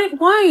it. What?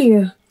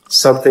 Why?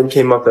 Something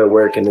came up at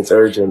work and it's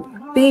urgent.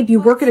 Babe, you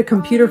work at a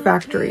computer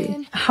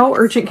factory. How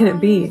urgent can it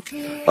be?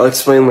 I'll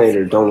explain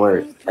later, don't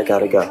worry. I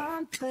gotta go.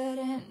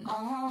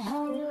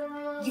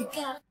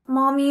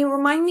 Mommy,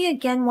 remind me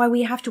again why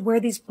we have to wear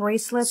these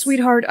bracelets.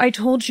 Sweetheart, I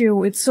told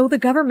you, it's so the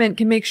government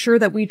can make sure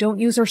that we don't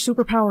use our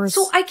superpowers.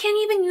 So I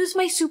can't even use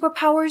my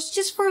superpowers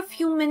just for a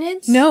few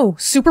minutes? No,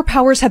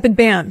 superpowers have been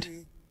banned.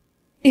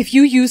 If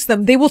you use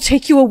them, they will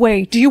take you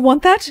away. Do you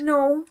want that?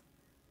 No.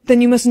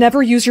 Then you must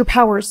never use your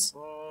powers.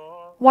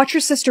 Watch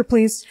your sister,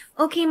 please.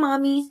 Okay,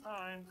 Mommy.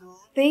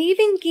 They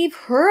even gave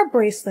her a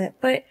bracelet,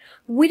 but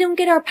we don't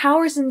get our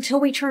powers until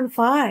we turn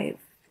 5.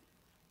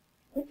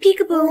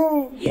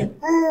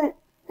 Peekaboo.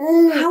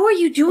 How are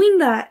you doing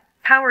that?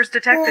 Powers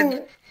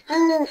detected.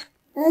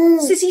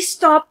 Sissy,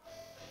 stop.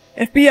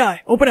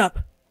 FBI, open up.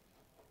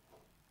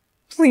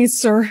 Please,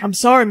 sir. I'm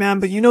sorry, ma'am,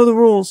 but you know the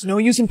rules. No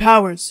using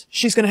powers.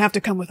 She's gonna have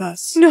to come with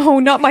us. No,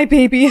 not my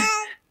baby.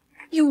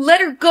 You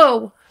let her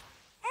go.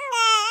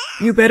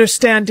 You better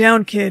stand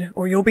down, kid,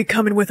 or you'll be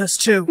coming with us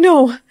too.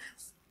 No.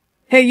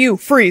 Hey, you,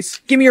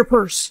 freeze. Give me your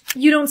purse.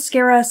 You don't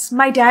scare us.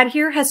 My dad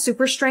here has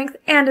super strength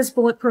and is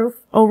bulletproof.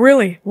 Oh,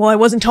 really? Well, I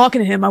wasn't talking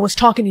to him. I was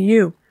talking to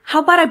you. How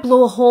about I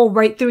blow a hole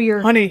right through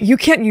your— Honey, you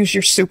can't use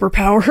your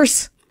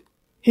superpowers.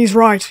 He's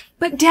right.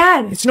 But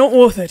Dad— It's not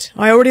worth it.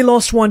 I already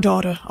lost one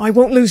daughter. I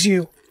won't lose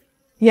you.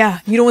 Yeah,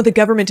 you don't want the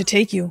government to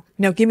take you.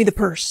 Now give me the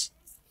purse.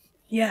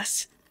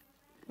 Yes.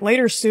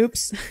 Later,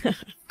 Soups.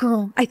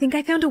 Girl, I think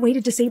I found a way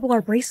to disable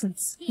our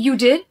bracelets. You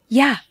did?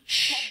 Yeah.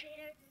 Shh.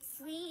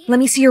 Let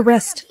me see your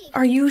wrist.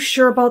 Are you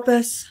sure about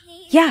this?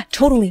 Yeah,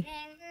 totally.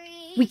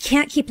 We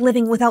can't keep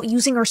living without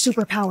using our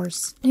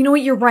superpowers. You know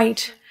what? You're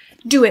right.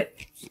 Do it.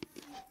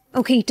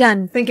 Okay,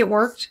 done. Think it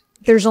worked?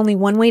 There's only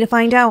one way to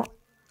find out.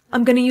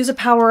 I'm gonna use a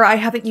power I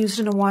haven't used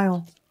in a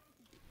while.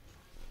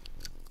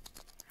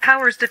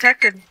 Powers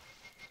detected.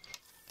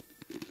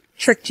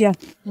 Tricked ya.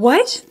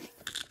 What?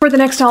 For the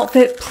next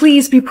outfit,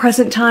 please be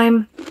present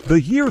time.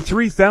 The year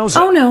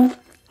 3000. Oh no.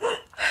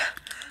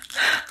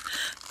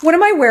 What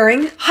am I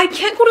wearing? I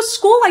can't go to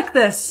school like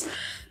this.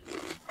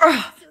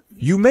 Ugh.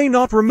 You may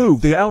not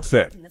remove the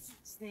outfit.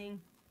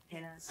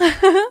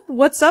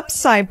 What's up,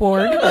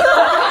 Cyborg?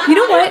 You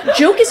know what?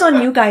 Joke is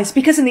on you guys,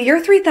 because in the year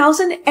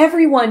 3000,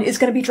 everyone is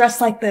gonna be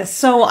dressed like this,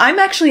 so I'm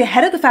actually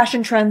ahead of the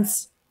fashion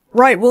trends.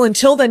 Right, well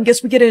until then,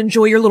 guess we get to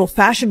enjoy your little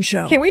fashion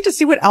show. Can't wait to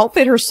see what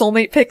outfit her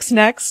soulmate picks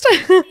next.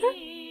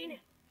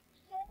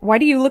 Why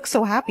do you look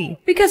so happy?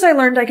 Because I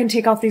learned I can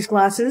take off these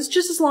glasses,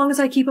 just as long as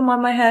I keep them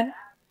on my head.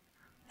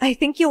 I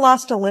think you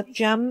lost a lip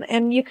gem,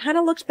 and you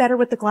kinda looked better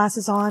with the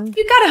glasses on.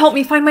 You gotta help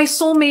me find my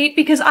soulmate,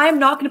 because I am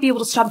not gonna be able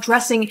to stop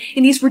dressing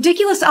in these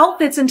ridiculous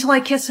outfits until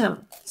I kiss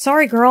him.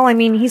 Sorry, girl. I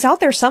mean, he's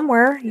out there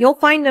somewhere. You'll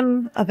find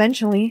him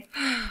eventually.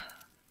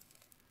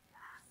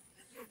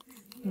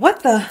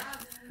 What the?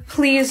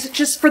 Please,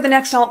 just for the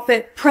next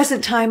outfit,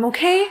 present time,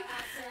 okay?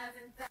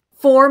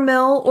 4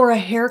 mil or a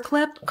hair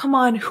clip? Come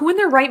on, who in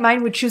their right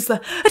mind would choose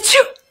the—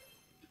 Achoo!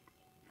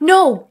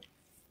 No!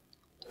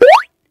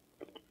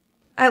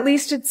 At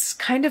least it's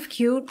kind of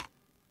cute.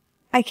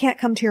 I can't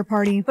come to your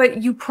party.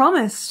 But you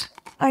promised.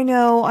 I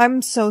know,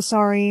 I'm so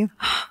sorry.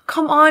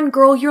 Come on,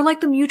 girl, you're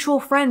like the mutual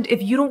friend.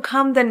 If you don't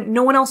come, then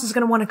no one else is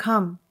gonna want to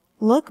come.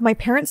 Look, my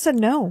parents said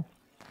no.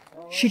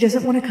 She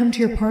doesn't want to come to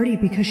your party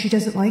because she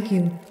doesn't like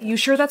you. You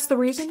sure that's the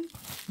reason?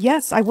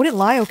 Yes, I wouldn't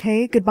lie,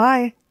 okay?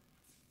 Goodbye.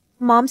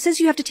 Mom says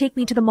you have to take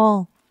me to the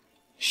mall.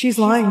 She's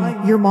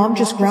lying. Your mom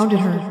just grounded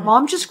her.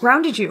 Mom just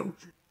grounded you.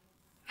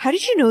 How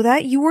did you know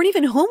that? You weren't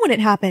even home when it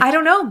happened. I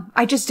don't know.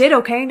 I just did,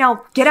 okay?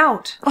 Now, get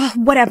out.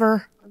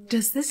 Whatever.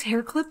 Does this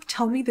hair clip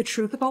tell me the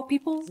truth about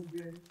people?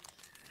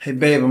 Hey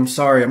babe, I'm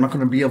sorry. I'm not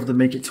going to be able to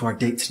make it to our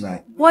date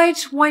tonight.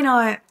 What? Why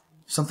not?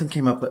 Something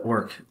came up at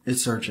work.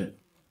 It's urgent.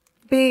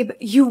 Babe,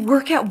 you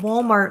work at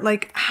Walmart.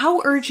 Like,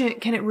 how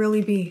urgent can it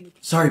really be?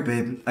 Sorry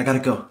babe, I gotta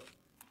go.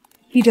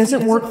 He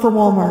doesn't work for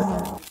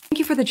Walmart. Thank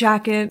you for the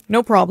jacket.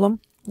 No problem.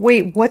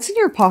 Wait, what's in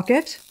your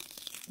pocket?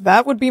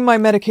 That would be my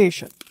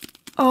medication.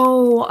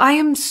 Oh, I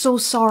am so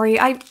sorry.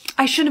 I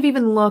shouldn't have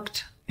even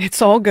looked.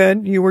 It's all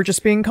good. You were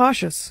just being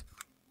cautious.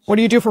 What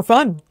do you do for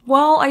fun?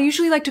 Well, I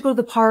usually like to go to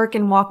the park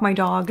and walk my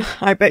dog.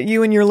 I bet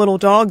you and your little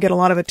dog get a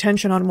lot of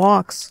attention on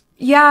walks.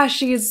 Yeah,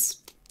 she's—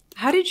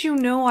 How did you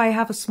know I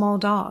have a small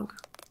dog?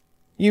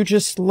 You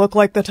just look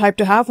like the type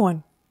to have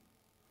one.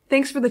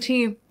 Thanks for the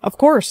tea. Of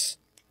course.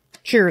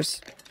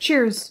 Cheers.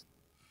 Cheers.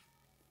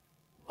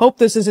 Hope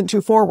this isn't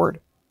too forward.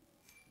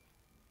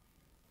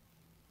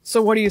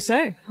 So what do you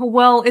say?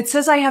 Well, it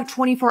says I have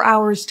 24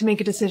 hours to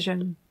make a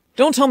decision.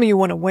 Don't tell me you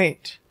want to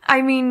wait.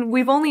 I mean,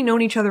 we've only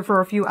known each other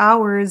for a few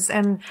hours,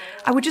 and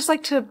I would just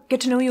like to get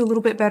to know you a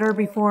little bit better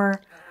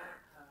before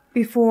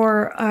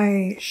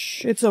I...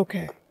 Shh, it's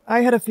okay.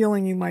 I had a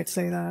feeling you might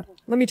say that.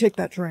 Let me take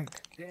that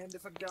drink.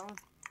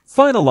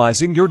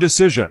 Finalizing your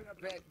decision.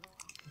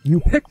 You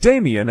pick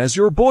Damien as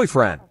your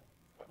boyfriend.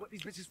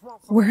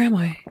 Where am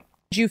I?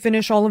 Did you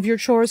finish all of your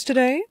chores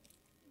today?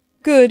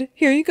 Good,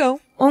 here you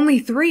go. Only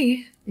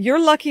 3? You're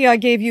lucky I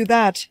gave you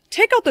that.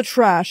 Take out the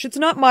trash. It's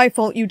not my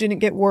fault you didn't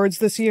get words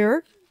this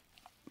year.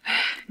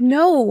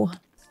 No.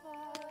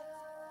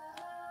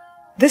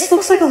 This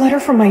looks like a letter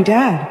from my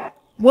dad.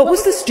 What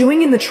was this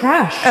doing in the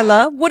trash?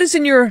 Ella, what is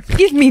in your...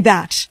 Give me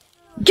that!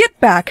 Get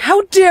back!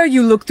 How dare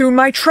you look through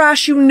my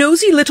trash, you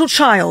nosy little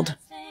child!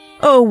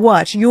 Oh,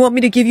 what? You want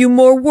me to give you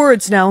more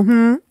words now,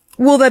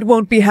 Well, that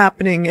won't be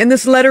happening, and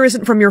this letter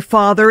isn't from your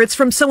father, it's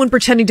from someone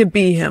pretending to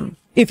be him.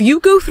 If you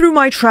go through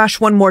my trash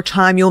one more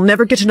time, you'll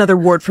never get another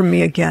word from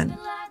me again.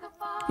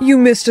 You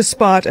missed a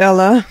spot,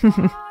 Ella.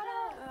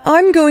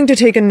 I'm going to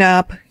take a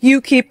nap. You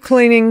keep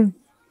cleaning.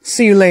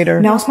 See you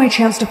later. Now's my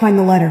chance to find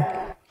the letter.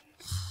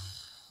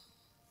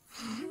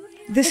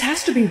 This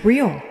has to be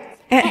real.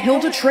 Aunt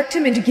Hilda tricked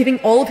him into giving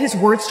all of his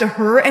words to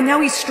her, and now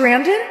he's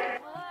stranded?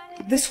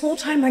 This whole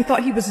time I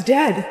thought he was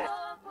dead.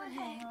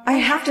 I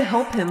have to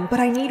help him, but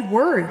I need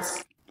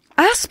words.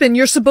 Aspen,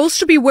 you're supposed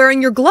to be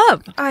wearing your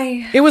glove.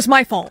 It was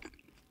my fault.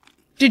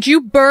 Did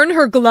you burn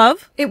her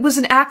glove? It was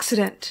an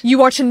accident.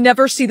 You are to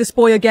never see this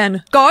boy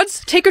again.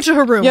 Guards, take her to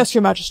her room. Yes,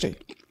 Your Majesty.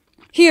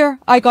 Here,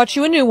 I got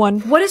you a new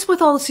one. What is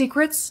with all the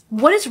secrets?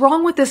 What is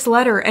wrong with this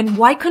letter, and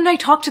why couldn't I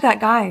talk to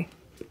that guy?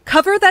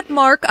 Cover that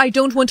mark, I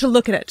don't want to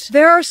look at it.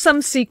 There are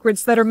some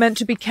secrets that are meant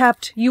to be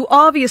kept. You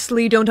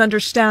obviously don't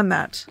understand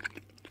that.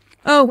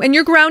 Oh, and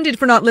you're grounded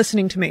for not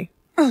listening to me.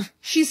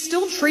 She's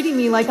still treating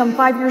me like I'm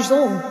 5 years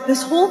old.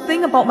 This whole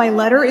thing about my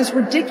letter is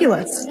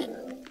ridiculous.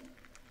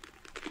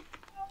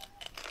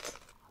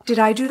 Did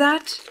I do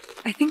that?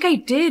 I think I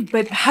did,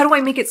 but how do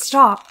I make it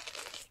stop?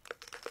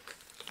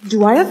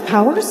 Do I have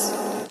powers?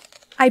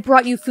 I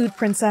brought you food,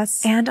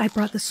 Princess. And I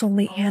brought the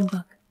Soulmate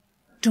Handbook.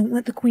 Don't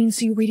let the Queen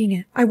see you reading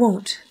it. I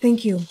won't.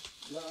 Thank you.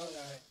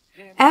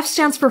 F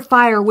stands for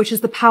fire, which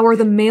is the power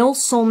the male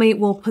soulmate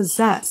will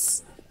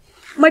possess.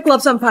 My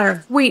glove's on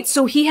fire. Wait,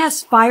 so he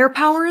has fire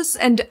powers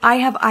and I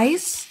have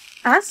ice?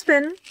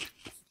 Aspen.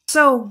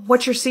 So,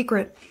 what's your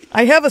secret?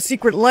 I have a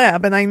secret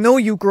lab, and I know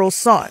you girls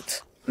saw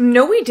it.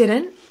 No, we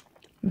didn't.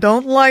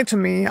 Don't lie to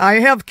me. I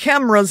have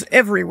cameras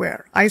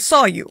everywhere. I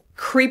saw you.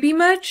 Creepy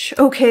much?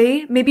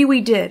 Okay, maybe we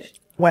did.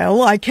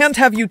 Well, I can't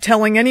have you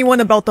telling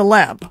anyone about the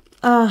lab.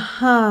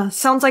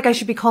 Sounds like I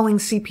should be calling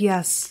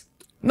CPS.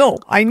 No,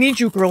 I need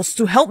you girls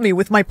to help me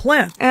with my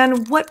plan.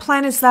 And what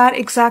plan is that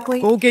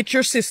exactly? Go get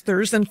your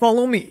sisters and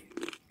follow me.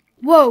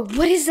 Whoa,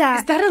 what is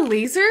that? Is that a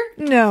laser?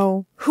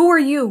 No. Who are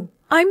you?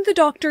 I'm the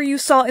doctor you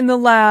saw in the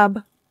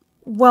lab.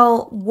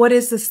 Well, what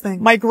is this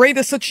thing? My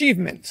greatest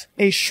achievement,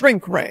 a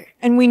shrink ray.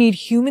 And we need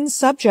human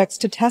subjects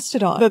to test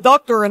it on. The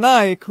doctor and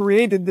I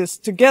created this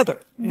together.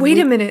 Wait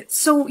a minute,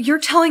 so you're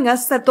telling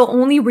us that the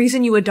only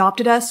reason you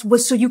adopted us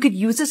was so you could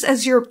use us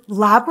as your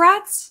lab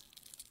rats?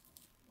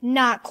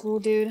 Not cool,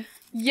 dude.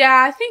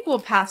 Yeah, I think we'll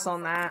pass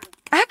on that.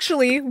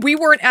 Actually, we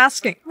weren't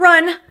asking.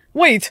 Run!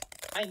 Wait!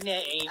 My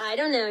name? I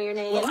don't know your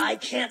name. Well, I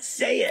can't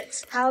say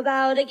it. How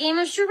about a game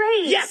of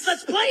charades? Yes,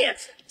 let's play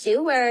it!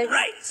 2 words.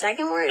 Right.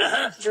 Second word.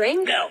 No.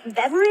 Drink?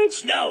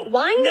 Beverage? No.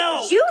 Wine?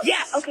 No. Juice?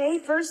 Yes. Okay,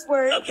 first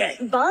word. Okay.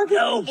 Bug?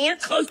 No.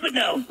 Ant? Close, but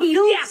no.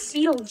 Beetle? Yes.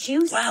 Beetle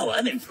juice? Wow,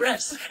 I'm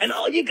impressed. And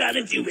all you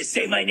gotta do is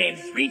say my name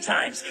 3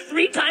 times.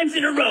 3 times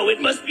in a row.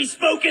 It must be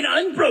spoken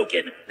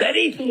unbroken.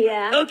 Ready?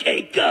 Yeah.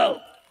 Okay, go.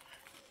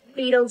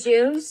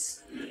 Beetlejuice?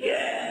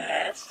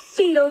 Yes.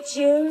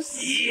 Beetlejuice?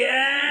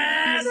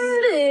 Yes.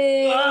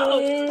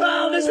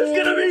 Oh, this is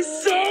gonna be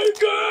so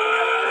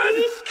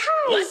good.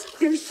 What?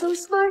 You're so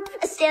smart.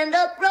 Stand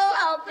up, bro.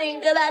 I'll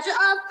think about your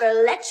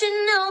offer. Let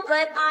you know,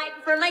 but I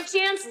prefer my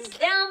chances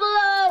down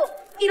below.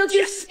 Beetlejuice,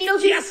 Yes.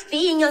 Beetlejuice. Yes.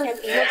 Being young and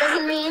female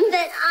doesn't mean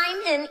that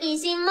I'm an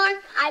easy mark.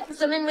 I put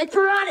someone with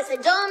piranhas. I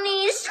don't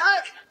need a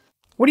shark.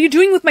 What are you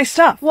doing with my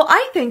stuff? Well,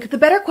 I think the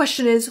better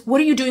question is,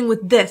 what are you doing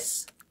with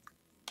this?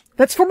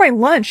 That's for my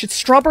lunch. It's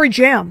strawberry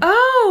jam.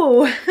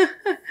 Oh!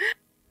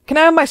 Can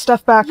I have my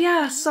stuff back?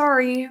 Yeah,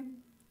 sorry.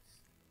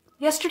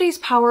 Yesterday's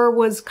power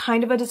was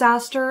kind of a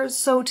disaster,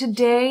 so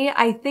today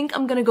I think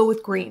I'm gonna go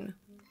with green.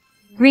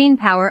 Green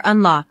power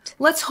unlocked.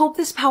 Let's hope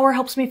this power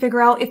helps me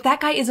figure out if that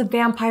guy is a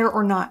vampire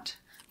or not.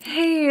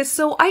 Hey,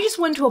 so I just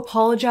wanted to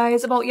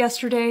apologize about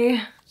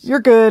yesterday. You're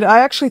good. I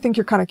actually think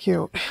you're kind of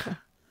cute.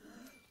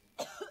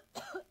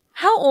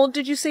 How old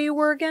did you say you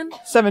were again?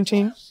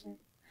 17.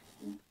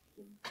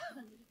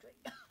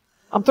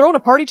 I'm throwing a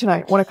party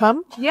tonight. Want to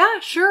come?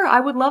 Yeah, sure, I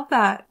would love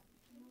that.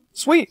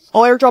 Sweet.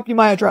 I'll airdrop you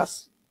my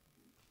address.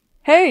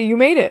 Hey, you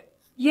made it.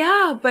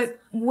 Yeah, but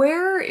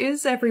where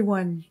is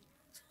everyone?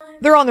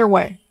 They're on their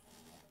way.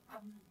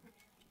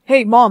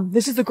 Hey, Mom,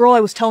 this is the girl I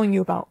was telling you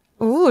about.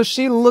 Ooh,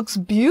 she looks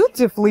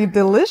beautifully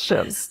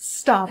delicious.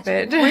 Stop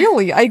it.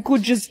 Really, I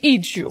could just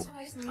eat you.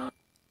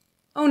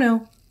 Oh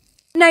no.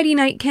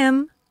 Nighty-night,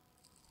 Kim.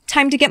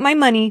 Time to get my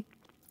money.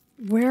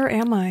 Where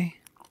am I?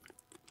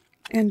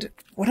 And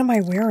what am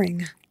I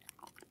wearing?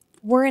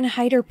 We're in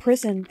Hyder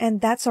prison,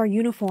 and that's our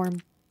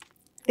uniform.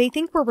 They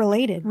think we're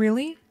related.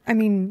 Really? I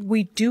mean,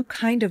 we do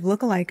kind of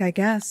look alike, I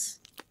guess.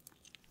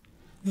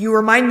 You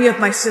remind me of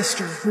my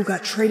sister, who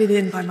got traded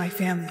in by my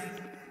family.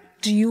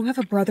 Do you have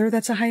a brother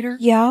that's a Hyder?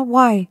 Yeah,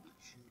 why?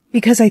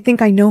 Because I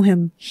think I know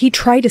him. He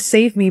tried to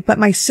save me, but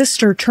my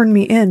sister turned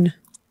me in.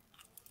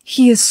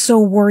 He is so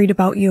worried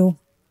about you.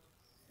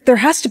 There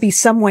has to be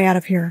some way out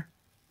of here.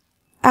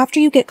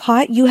 After you get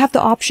caught, you have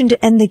the option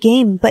to end the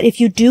game, but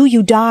if you do,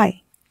 you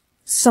die.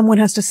 Someone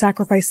has to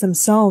sacrifice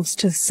themselves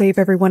to save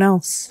everyone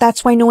else.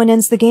 That's why no one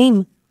ends the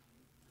game.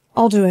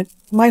 I'll do it.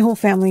 My whole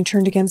family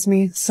turned against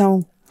me,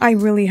 so I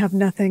really have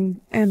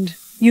nothing, and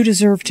you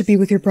deserve to be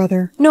with your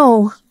brother.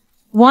 No.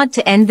 Want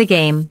to end the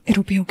game?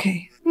 It'll be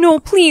okay. No,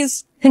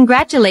 please.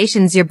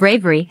 Congratulations, your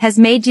bravery has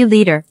made you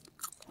leader.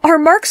 Our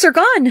marks are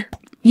gone.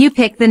 You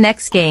pick the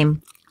next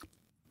game.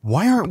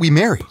 Why aren't we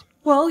married?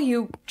 Well,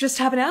 you just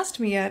haven't asked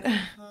me yet.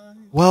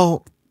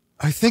 Well,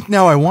 I think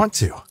now I want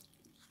to.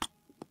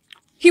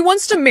 He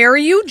wants to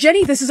marry you?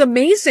 Jenny, this is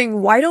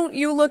amazing. Why don't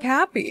you look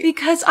happy?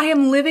 Because I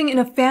am living in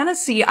a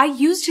fantasy. I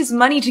used his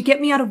money to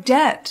get me out of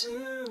debt.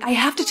 I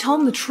have to tell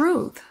him the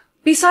truth.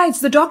 Besides,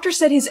 the doctor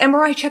said his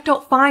MRI checked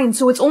out fine,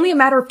 so it's only a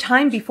matter of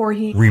time before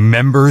he...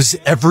 Remembers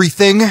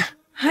everything?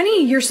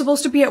 Honey, you're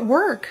supposed to be at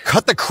work.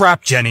 Cut the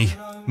crap, Jenny.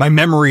 My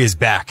memory is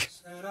back.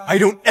 I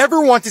don't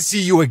ever want to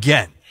see you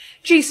again.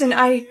 Jason,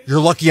 You're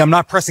lucky I'm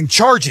not pressing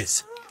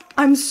charges.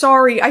 I'm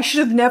sorry. I should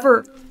have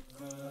never...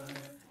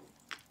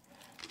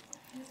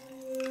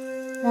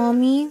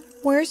 Mommy,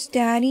 where's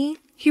Daddy?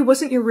 He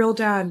wasn't your real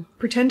dad.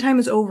 Pretend time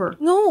is over.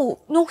 No,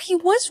 he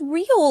was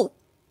real.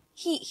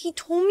 He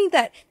told me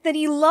that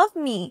he loved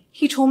me.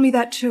 He told me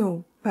that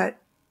too, but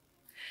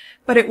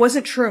it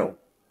wasn't true.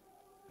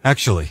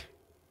 Actually,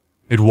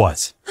 it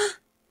was.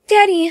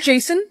 Daddy!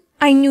 Jason?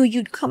 I knew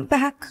you'd come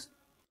back.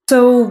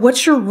 So,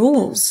 what's your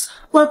rules?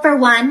 Well, for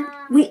one,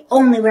 we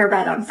only wear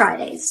red on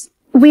Fridays.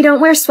 We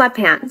don't wear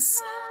sweatpants.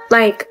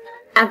 Like,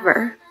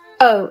 ever.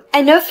 Oh,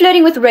 and no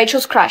flirting with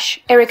Rachel's crush,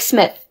 Eric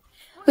Smith.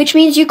 Which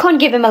means you can't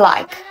give him a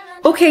like.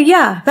 Okay,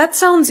 yeah, that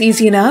sounds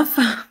easy enough.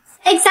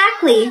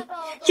 Exactly.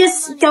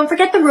 Just don't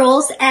forget the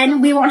rules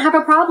and we won't have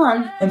a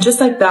problem. And just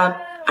like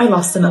that, I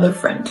lost another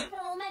friend.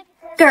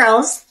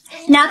 Girls,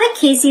 now that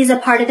Casey is a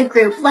part of the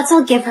group, let's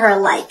all give her a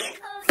like.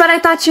 But I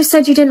thought you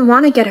said you didn't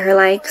want to get her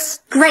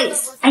likes.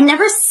 Grace, I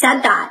never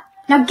said that.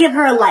 Now give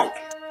her a like.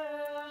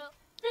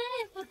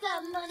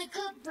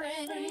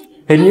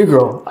 Hey, new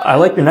girl, I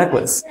like your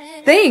necklace.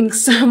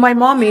 Thanks. My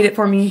mom made it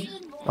for me.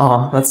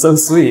 Aw, that's so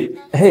sweet.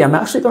 Hey, I'm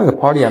actually throwing a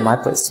party at my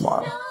place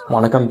tomorrow.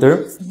 Wanna come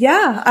through?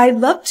 Yeah, I'd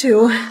love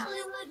to.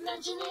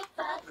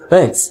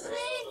 Thanks.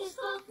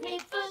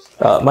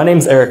 My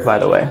name's Eric, by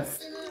the way.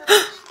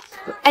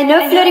 And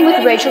no flirting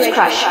with Rachel's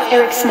crush,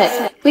 Eric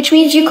Smith. Which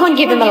means you can't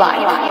give him a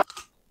like.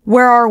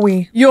 Where are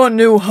we? Your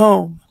new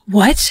home.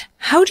 What?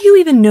 How do you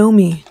even know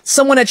me?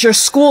 Someone at your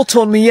school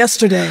told me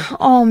yesterday.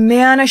 Oh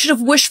man, I should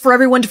have wished for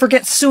everyone to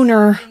forget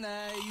sooner.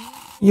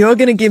 You're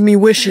gonna give me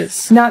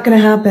wishes. Not gonna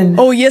happen.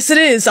 Oh, yes it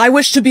is. I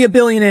wish to be a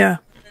billionaire.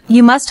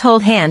 You must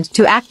hold hand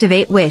to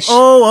activate wish.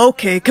 Oh,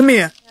 okay. Come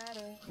here.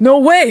 No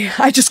way.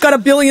 I just got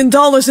 $1 billion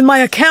in my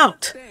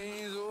account.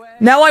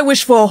 Now I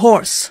wish for a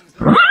horse.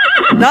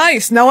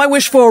 Nice. Now I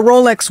wish for a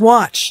Rolex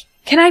watch.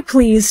 Can I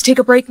please take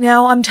a break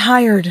now? I'm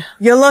tired.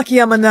 You're lucky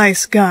I'm a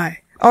nice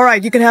guy. All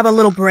right, you can have a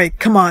little break.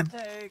 Come on.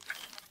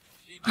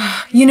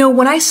 You know,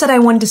 when I said I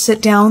wanted to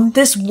sit down,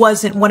 this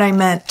wasn't what I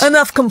meant.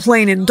 Enough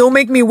complaining. Don't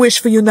make me wish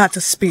for you not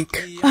to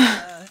speak.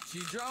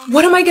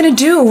 What am I gonna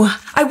do?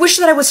 I wish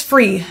that I was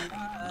free.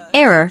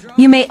 Error.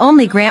 You may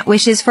only grant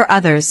wishes for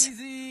others.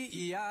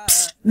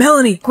 Psst,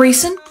 Melanie.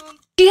 Grayson?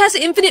 She has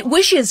infinite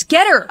wishes.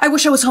 Get her. I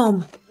wish I was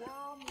home.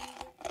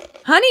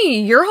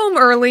 Honey, you're home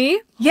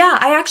early. Yeah,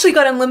 I actually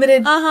got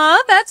unlimited.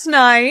 Uh-huh, that's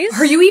nice.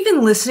 Are you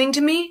even listening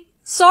to me?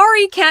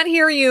 Sorry, can't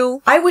hear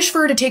you. I wish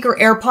for her to take her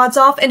AirPods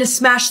off and to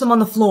smash them on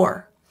the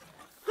floor.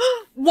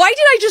 Why did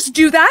I just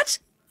do that?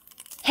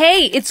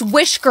 Hey, it's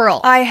Wish Girl.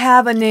 I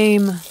have a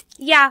name.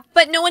 Yeah,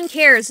 but no one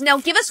cares. Now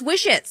give us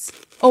wishes.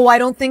 Oh, I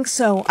don't think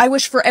so. I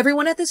wish for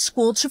everyone at this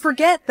school to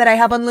forget that I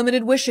have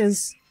unlimited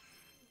wishes.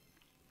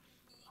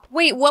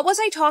 Wait, what was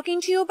I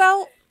talking to you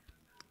about?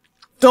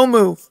 Don't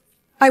move.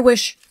 I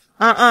wish.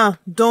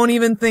 Don't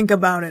even think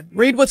about it.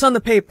 Read what's on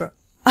the paper.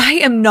 I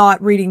am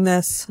not reading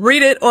this.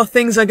 Read it or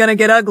things are gonna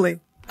get ugly.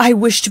 I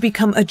wish to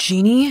become a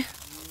genie.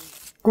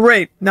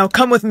 Great. Now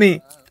come with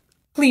me.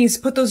 Please,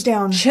 put those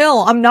down. Chill,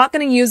 I'm not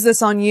gonna use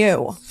this on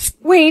you.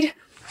 Wait.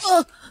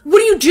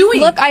 What are you doing?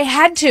 Look, I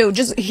had to.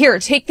 Just, here,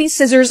 take these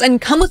scissors and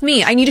come with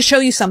me. I need to show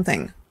you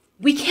something.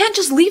 We can't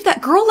just leave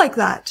that girl like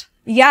that.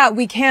 Yeah,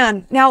 we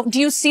can. Now, do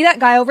you see that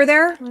guy over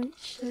there?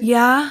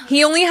 Yeah?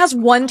 He only has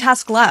one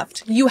task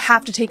left. You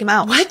have to take him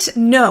out. What?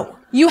 No.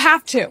 You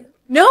have to.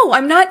 No,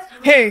 I'm not.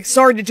 Hey,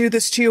 sorry to do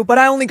this to you, but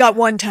I only got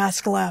one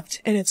task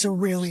left, and it's a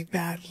really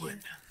bad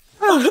one.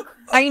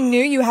 I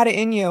knew you had it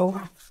in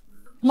you.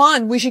 Come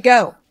on, we should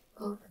go.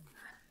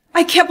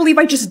 I can't believe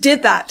I just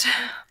did that.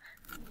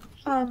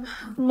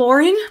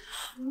 Lauren?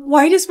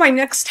 Why does my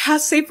next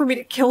task say for me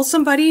to kill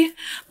somebody,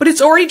 but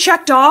it's already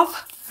checked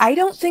off? I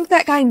don't think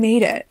that guy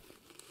made it.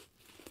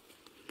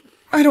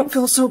 I don't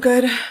feel so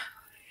good.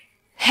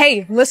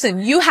 Hey,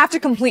 listen, you have to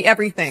complete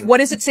everything. What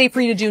does it say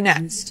for you to do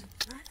next?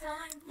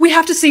 We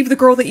have to save the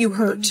girl that you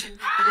hurt.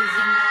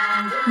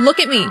 Look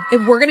at me.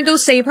 If we're gonna go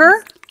save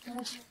her,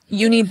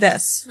 you need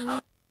this.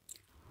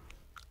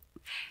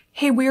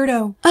 Hey,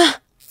 weirdo.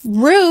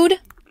 Rude.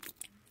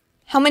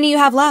 How many you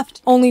have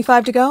left? Only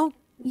 5 to go?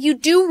 You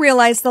do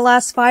realize the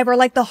last 5 are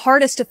like the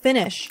hardest to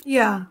finish.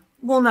 Yeah.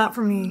 Well, not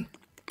for me.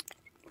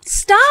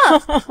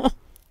 Stop!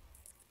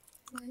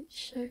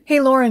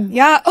 Hey, Lauren.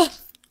 Yeah. Oh.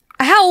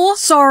 Ow!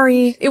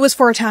 Sorry. It was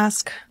for a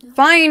task.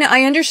 Fine,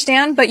 I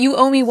understand, but you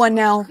owe me one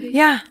now.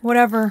 Yeah,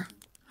 whatever.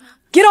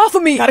 Get off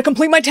of me! Gotta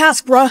complete my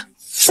task, bruh.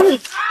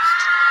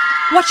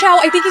 Watch out,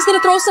 I think he's gonna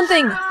throw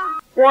something.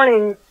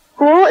 Warning.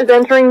 School is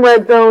entering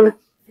red zone.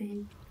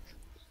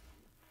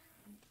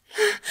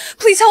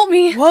 Please help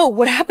me. Whoa,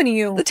 what happened to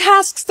you? The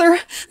tasks, they're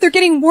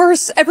getting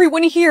worse.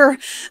 Everyone here,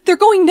 they're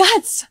going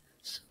nuts.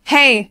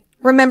 Hey,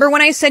 remember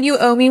when I said you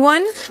owe me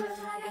one?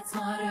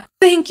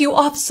 Thank you,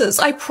 officers.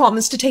 I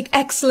promise to take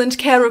excellent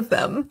care of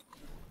them.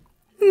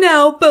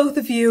 Now, both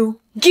of you,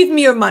 give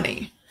me your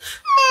money.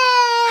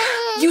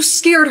 You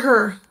scared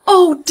her.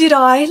 Oh, did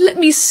I? Let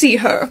me see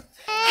her.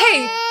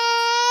 Hey!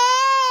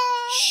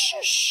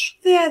 Shh.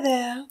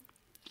 There.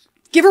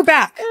 Give her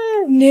back.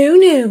 No,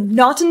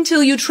 not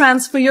until you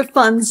transfer your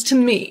funds to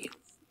me.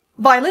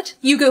 Violet,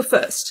 you go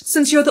first,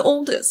 since you're the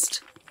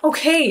oldest.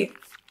 Okay.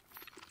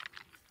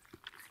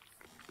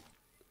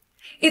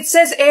 It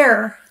says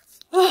heir.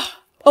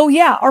 Oh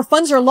yeah, our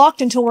funds are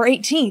locked until we're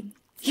 18.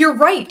 You're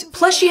right,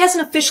 plus she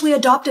hasn't officially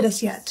adopted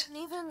us yet.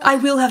 I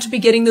will have to be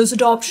getting those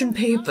adoption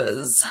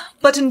papers,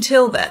 but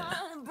until then.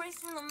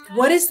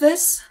 What is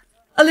this?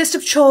 A list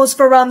of chores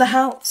for around the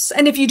house,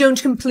 and if you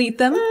don't complete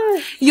them,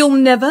 you'll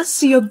never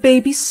see your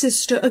baby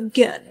sister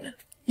again.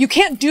 You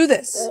can't do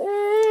this.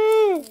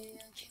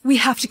 We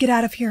have to get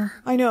out of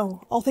here. I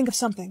know. I'll think of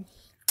something.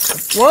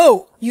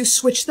 Whoa! You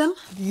switched them?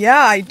 Yeah,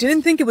 I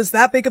didn't think it was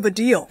that big of a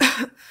deal.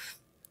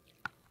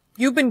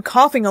 You've been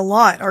coughing a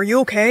lot. Are you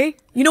okay?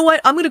 You know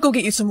what? I'm gonna go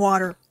get you some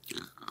water.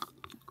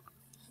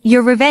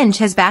 Your revenge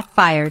has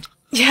backfired.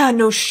 Yeah,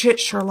 no shit,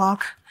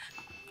 Sherlock.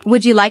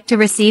 Would you like to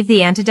receive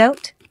the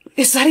antidote?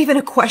 Is that even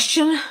a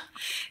question?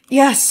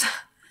 Yes.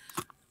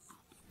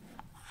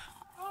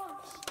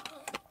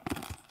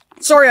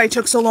 Sorry I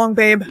took so long,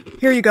 babe.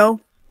 Here you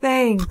go.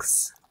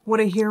 Thanks. What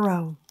a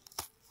hero.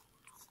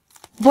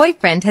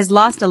 Boyfriend has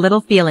lost a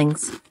little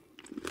feelings.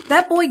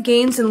 That boy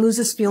gains and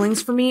loses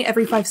feelings for me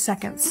every 5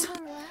 seconds.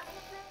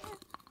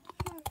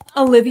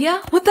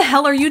 Olivia? What the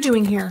hell are you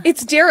doing here?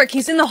 It's Derek.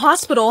 He's in the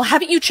hospital.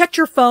 Haven't you checked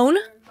your phone?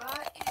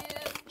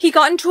 He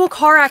got into a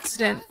car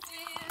accident.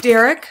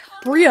 Derek?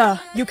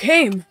 Bria, you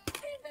came.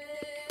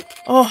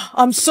 Oh,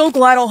 I'm so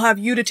glad I'll have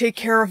you to take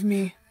care of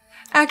me.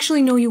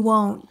 Actually, no, you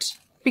won't.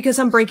 Because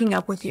I'm breaking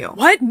up with you.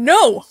 What?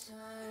 No!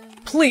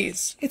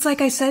 Please. It's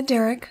like I said,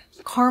 Derek.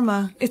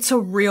 Karma. It's a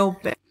real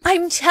bitch.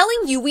 I'm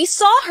telling you, we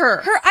saw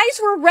her. Her eyes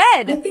were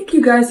red. I think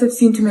you guys have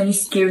seen too many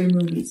scary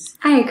movies.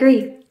 I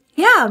agree.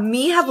 Yeah,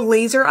 me have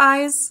laser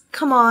eyes?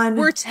 Come on.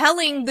 We're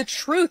telling the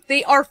truth.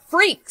 They are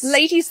freaks.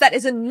 Ladies, that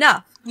is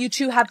enough. You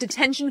two have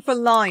detention for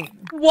lying.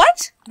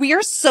 What? We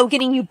are so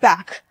getting you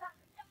back.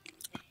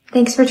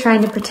 Thanks for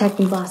trying to protect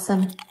me,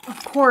 Blossom.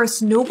 Of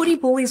course, nobody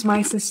bullies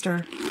my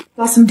sister.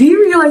 Blossom, do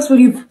you realize what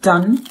you've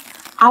done?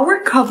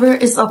 Our cover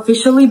is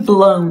officially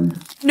blown.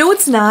 No,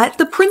 it's not.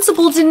 The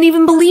principal didn't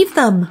even believe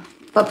them.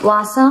 But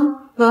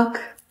Blossom,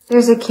 look,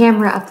 there's a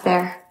camera up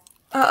there.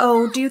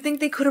 Uh-oh, do you think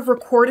they could have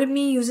recorded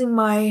me using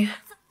my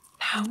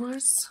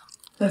powers?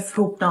 Let's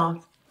hope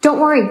not. Don't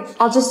worry,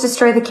 I'll just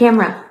destroy the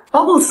camera.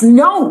 Bubbles,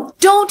 no!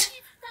 Don't!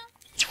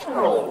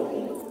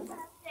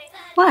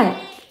 What?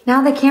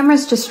 Now the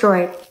camera's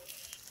destroyed.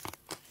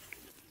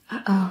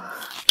 Uh-oh.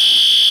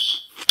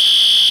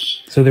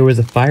 So there was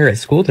a fire at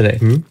school today,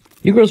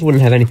 You girls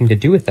wouldn't have anything to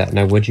do with that,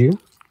 now would you?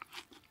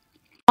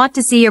 Want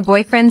to see your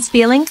boyfriend's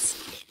feelings?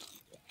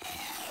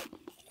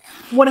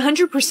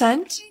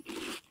 100%?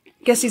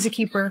 Guess he's a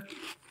keeper.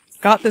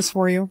 Got this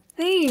for you.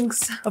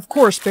 Thanks. Of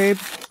course, babe.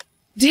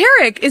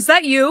 Derek, is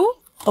that you?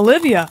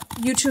 Olivia.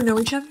 You two know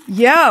each other?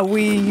 Yeah,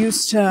 we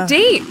used to...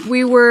 Date.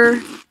 We were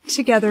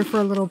together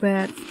for a little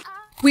bit.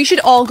 We should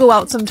all go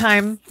out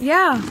sometime.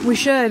 Yeah, we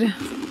should.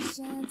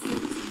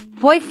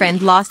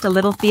 Boyfriend lost a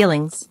little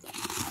feelings.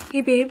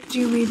 Hey babe, do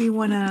you maybe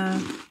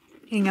wanna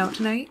hang out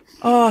tonight?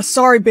 Oh,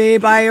 sorry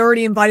babe, I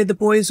already invited the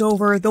boys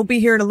over. They'll be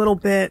here in a little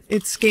bit.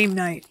 It's game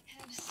night.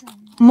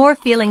 More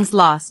feelings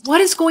lost. What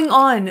is going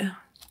on?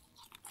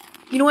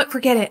 You know what,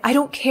 forget it. I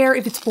don't care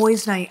if it's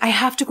boys' night. I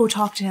have to go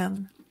talk to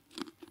him.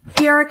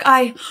 Derek,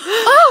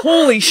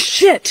 Holy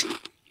shit!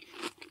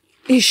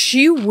 Is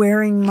she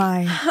wearing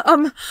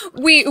my...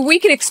 we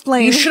can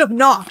explain. You should have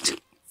knocked.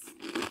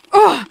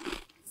 Ugh.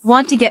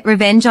 Want to get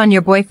revenge on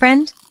your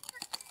boyfriend?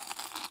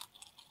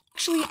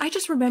 Actually, I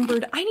just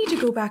remembered. I need to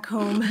go back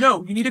home.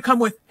 No, you need to come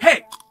with...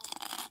 Hey!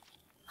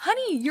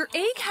 Honey, your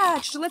egg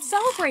hatched. Let's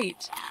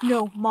celebrate.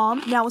 No,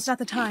 Mom, now is not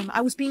the time.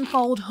 I was being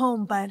followed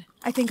home, but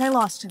I think I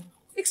lost him.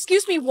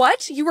 Excuse me,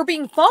 what? You were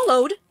being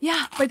followed?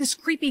 Yeah, by this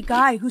creepy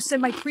guy who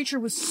said my creature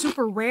was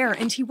super rare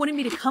and he wanted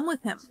me to come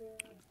with him.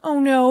 Oh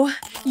no,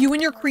 you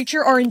and your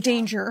creature are in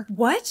danger.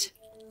 What?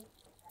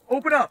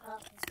 Open up!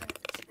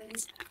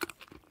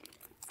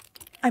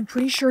 I'm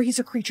pretty sure he's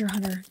a creature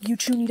hunter. You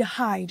two need to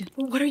hide.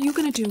 What are you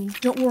gonna do?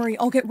 Don't worry,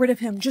 I'll get rid of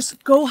him.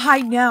 Just go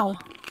hide now.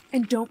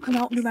 And don't come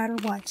out no matter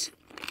what.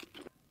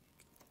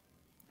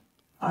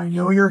 I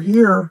know you're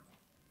here.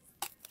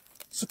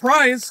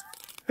 Surprise!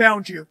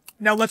 Found you.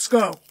 Now let's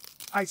go.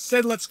 I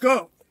said let's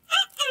go.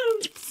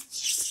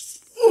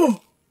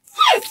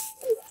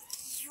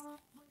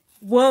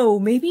 Whoa,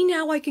 maybe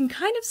now I can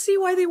kind of see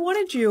why they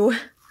wanted you.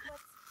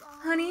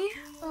 Honey?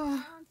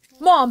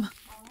 Mom!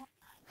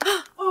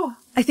 Oh,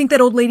 I think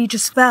that old lady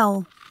just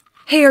fell.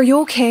 Hey, are you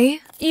okay?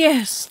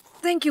 Yes.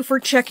 Thank you for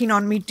checking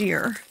on me,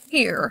 dear.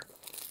 Here,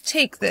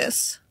 take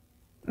this.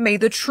 May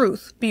the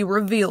truth be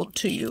revealed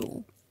to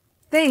you.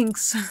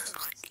 Thanks.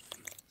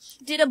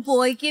 Did a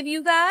boy give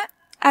you that?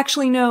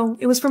 Actually, no.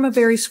 It was from a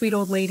very sweet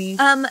old lady.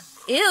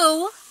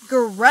 Ew.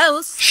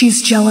 Gross.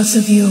 She's jealous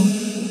of you.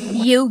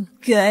 You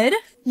good?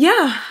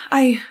 Yeah,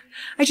 I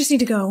just need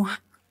to go.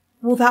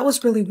 Well, that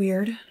was really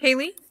weird.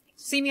 Haley,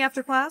 see me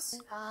after class?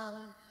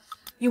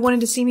 You wanted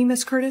to see me,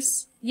 Miss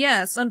Curtis?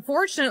 Yes,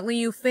 unfortunately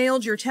you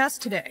failed your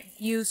test today.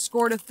 You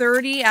scored a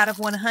 30 out of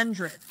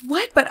 100.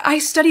 What? But I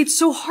studied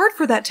so hard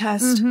for that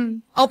test.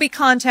 I'll be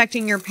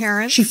contacting your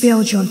parents. She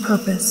failed you on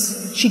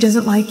purpose. She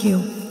doesn't like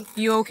you.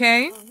 You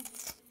okay?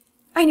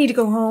 I need to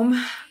go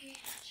home.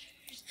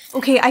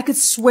 Okay, I could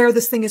swear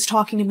this thing is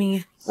talking to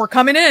me. We're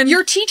coming in.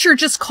 Your teacher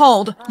just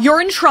called.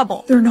 You're in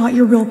trouble. They're not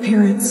your real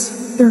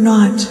parents. They're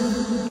not.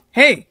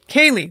 Hey,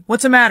 Kaylee,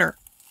 what's the matter?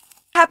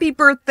 Happy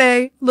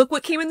birthday. Look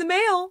what came in the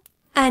mail.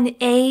 An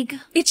egg?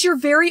 It's your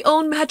very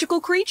own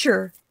magical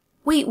creature.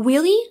 Wait,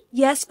 really?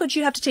 Yes, but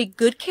you have to take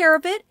good care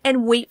of it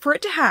and wait for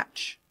it to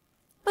hatch.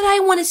 But I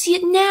want to see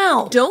it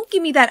now. Don't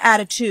give me that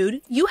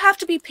attitude. You have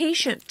to be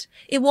patient.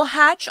 It will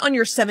hatch on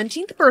your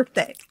 17th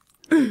birthday.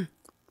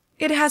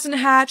 It hasn't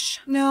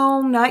hatched.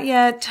 No, not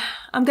yet.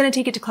 I'm gonna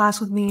take it to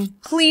class with me.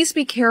 Please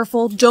be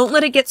careful. Don't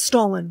let it get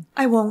stolen.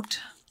 I won't.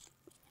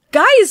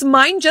 Guys,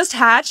 mine just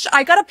hatched.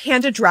 I got a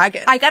panda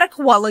dragon. I got a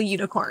koala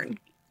unicorn.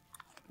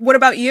 What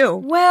about you?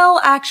 Well,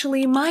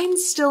 actually,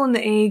 mine's still in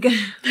the egg.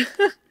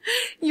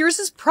 Yours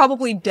is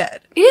probably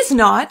dead. It is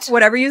not.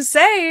 Whatever you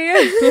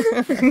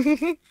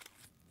say.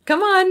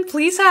 Come on,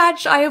 please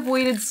hatch. I have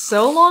waited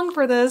so long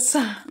for this.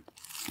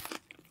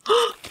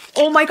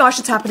 Oh my gosh,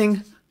 it's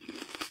happening.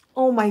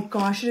 Oh my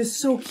gosh, it is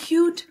so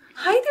cute.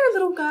 Hi there,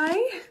 little guy.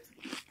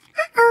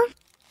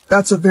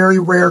 That's a very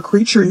rare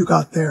creature you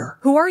got there.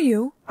 Who are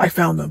you? I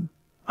found them.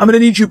 I'm gonna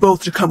need you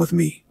both to come with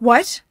me.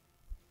 What?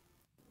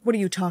 What are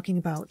you talking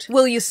about?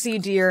 Well, you see,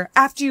 dear,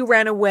 after you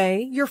ran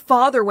away, your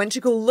father went to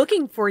go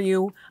looking for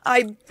you.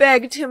 I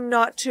begged him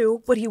not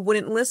to, but he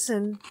wouldn't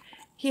listen.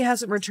 He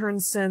hasn't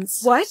returned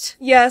since. What?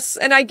 Yes,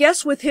 and I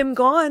guess with him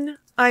gone,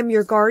 I'm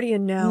your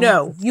guardian now.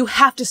 No, you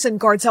have to send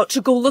guards out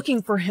to go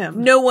looking for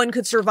him. No one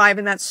could survive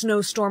in that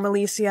snowstorm,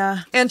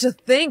 Alicia. And to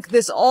think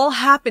this all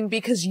happened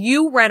because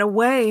you ran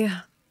away.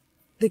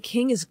 The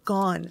king is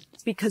gone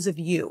because of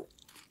you.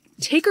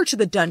 Take her to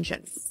the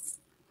dungeon.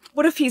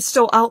 What if he's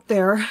still out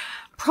there?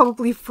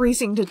 Probably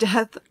freezing to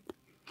death.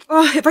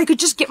 Oh, if I could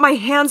just get my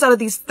hands out of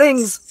these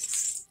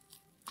things.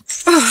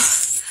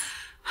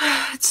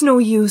 It's no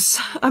use.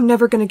 I'm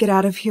never gonna get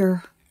out of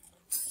here.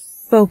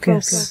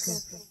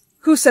 Focus.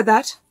 Who said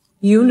that?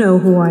 You know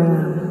who I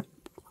am.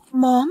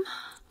 Mom,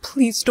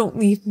 please don't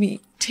leave me.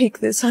 Take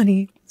this,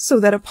 honey, so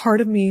that a part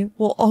of me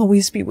will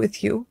always be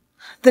with you.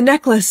 The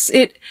necklace,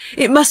 it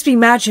must be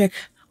magic.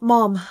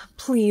 Mom,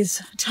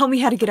 please, tell me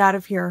how to get out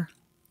of here.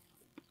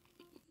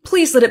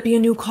 Please let it be a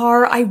new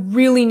car. I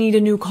really need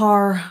a new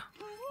car.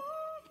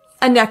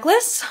 A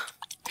necklace?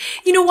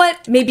 You know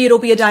what? Maybe it'll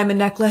be a diamond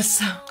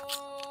necklace.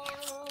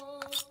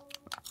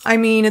 I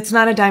mean, it's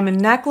not a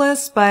diamond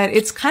necklace, but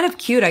it's kind of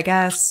cute, I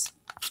guess.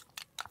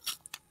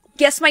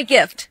 Guess my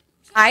gift.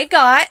 I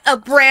got a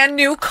brand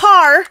new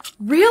car.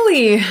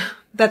 Really?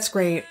 That's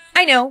great.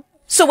 I know.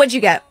 So what'd you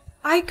get?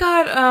 I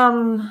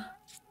got,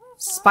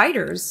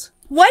 spiders.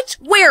 What?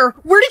 Where?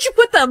 Where did you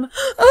put them?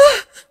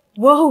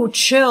 Whoa,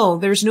 chill.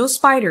 There's no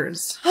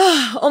spiders.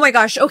 Oh my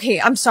gosh.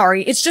 Okay, I'm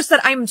sorry. It's just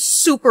that I'm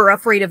super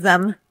afraid of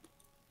them.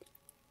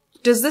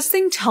 Does this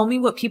thing tell me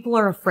what people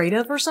are afraid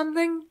of or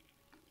something?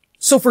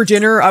 So for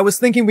dinner, I was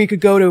thinking we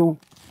could go to...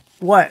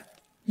 What?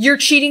 You're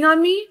cheating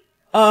on me?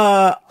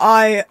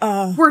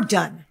 We're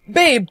done.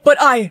 Babe, but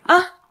I...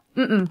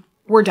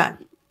 We're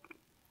done.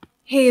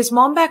 Hey, is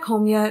Mom back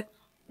home yet?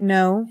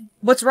 No.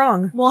 What's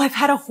wrong? Well, I've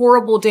had a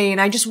horrible day and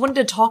I just wanted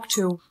to talk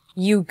to...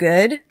 You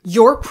good?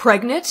 You're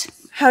pregnant?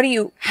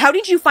 How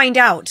did you find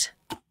out?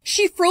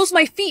 She froze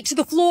my feet to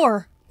the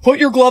floor. Put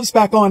your gloves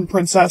back on,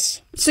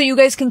 princess. So you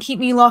guys can keep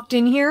me locked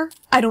in here?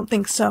 I don't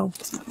think so.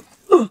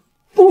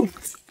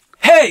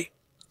 Hey!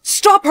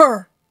 Stop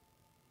her!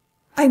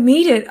 I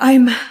made it.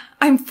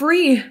 I'm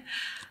free.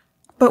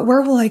 But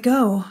where will I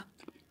go?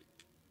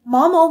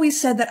 Mom always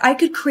said that I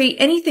could create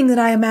anything that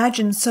I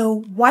imagined,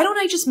 so why don't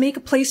I just make a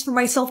place for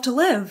myself to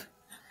live?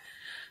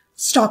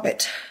 Stop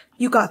it.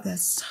 You got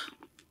this.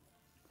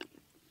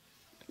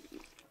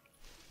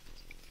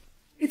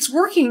 It's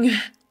working.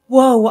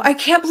 Whoa, I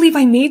can't believe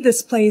I made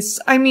this place.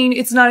 I mean,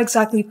 it's not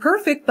exactly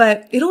perfect,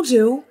 but it'll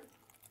do.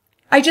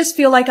 I just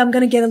feel like I'm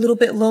gonna get a little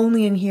bit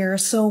lonely in here,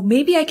 so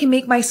maybe I can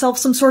make myself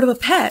some sort of a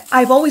pet.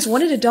 I've always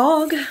wanted a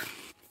dog.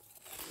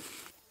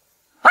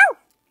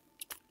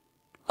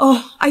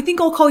 Oh, I think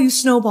I'll call you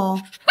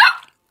Snowball.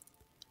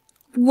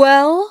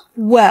 Well.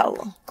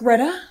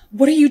 Greta,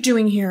 what are you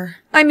doing here?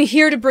 I'm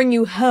here to bring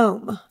you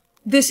home.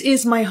 This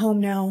is my home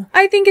now.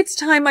 I think it's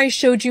time I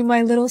showed you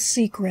my little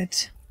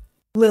secret.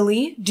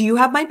 Lily, do you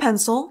have my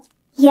pencil?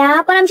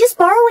 Yeah, but I'm just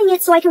borrowing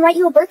it so I can write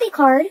you a birthday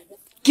card.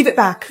 Give it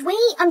back. Wait,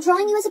 I'm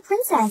drawing you as a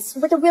princess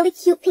with a really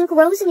cute pink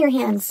rose in your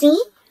hand,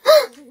 see?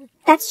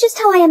 That's just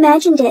how I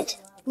imagined it.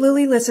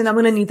 Lily, listen, I'm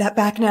gonna need that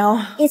back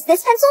now. Is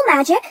this pencil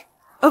magic?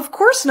 Of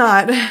course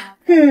not.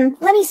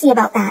 Let me see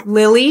about that.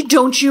 Lily,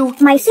 don't you—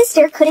 My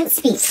sister couldn't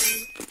speak.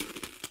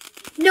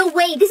 No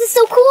way, this is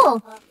so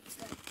cool!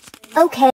 Okay.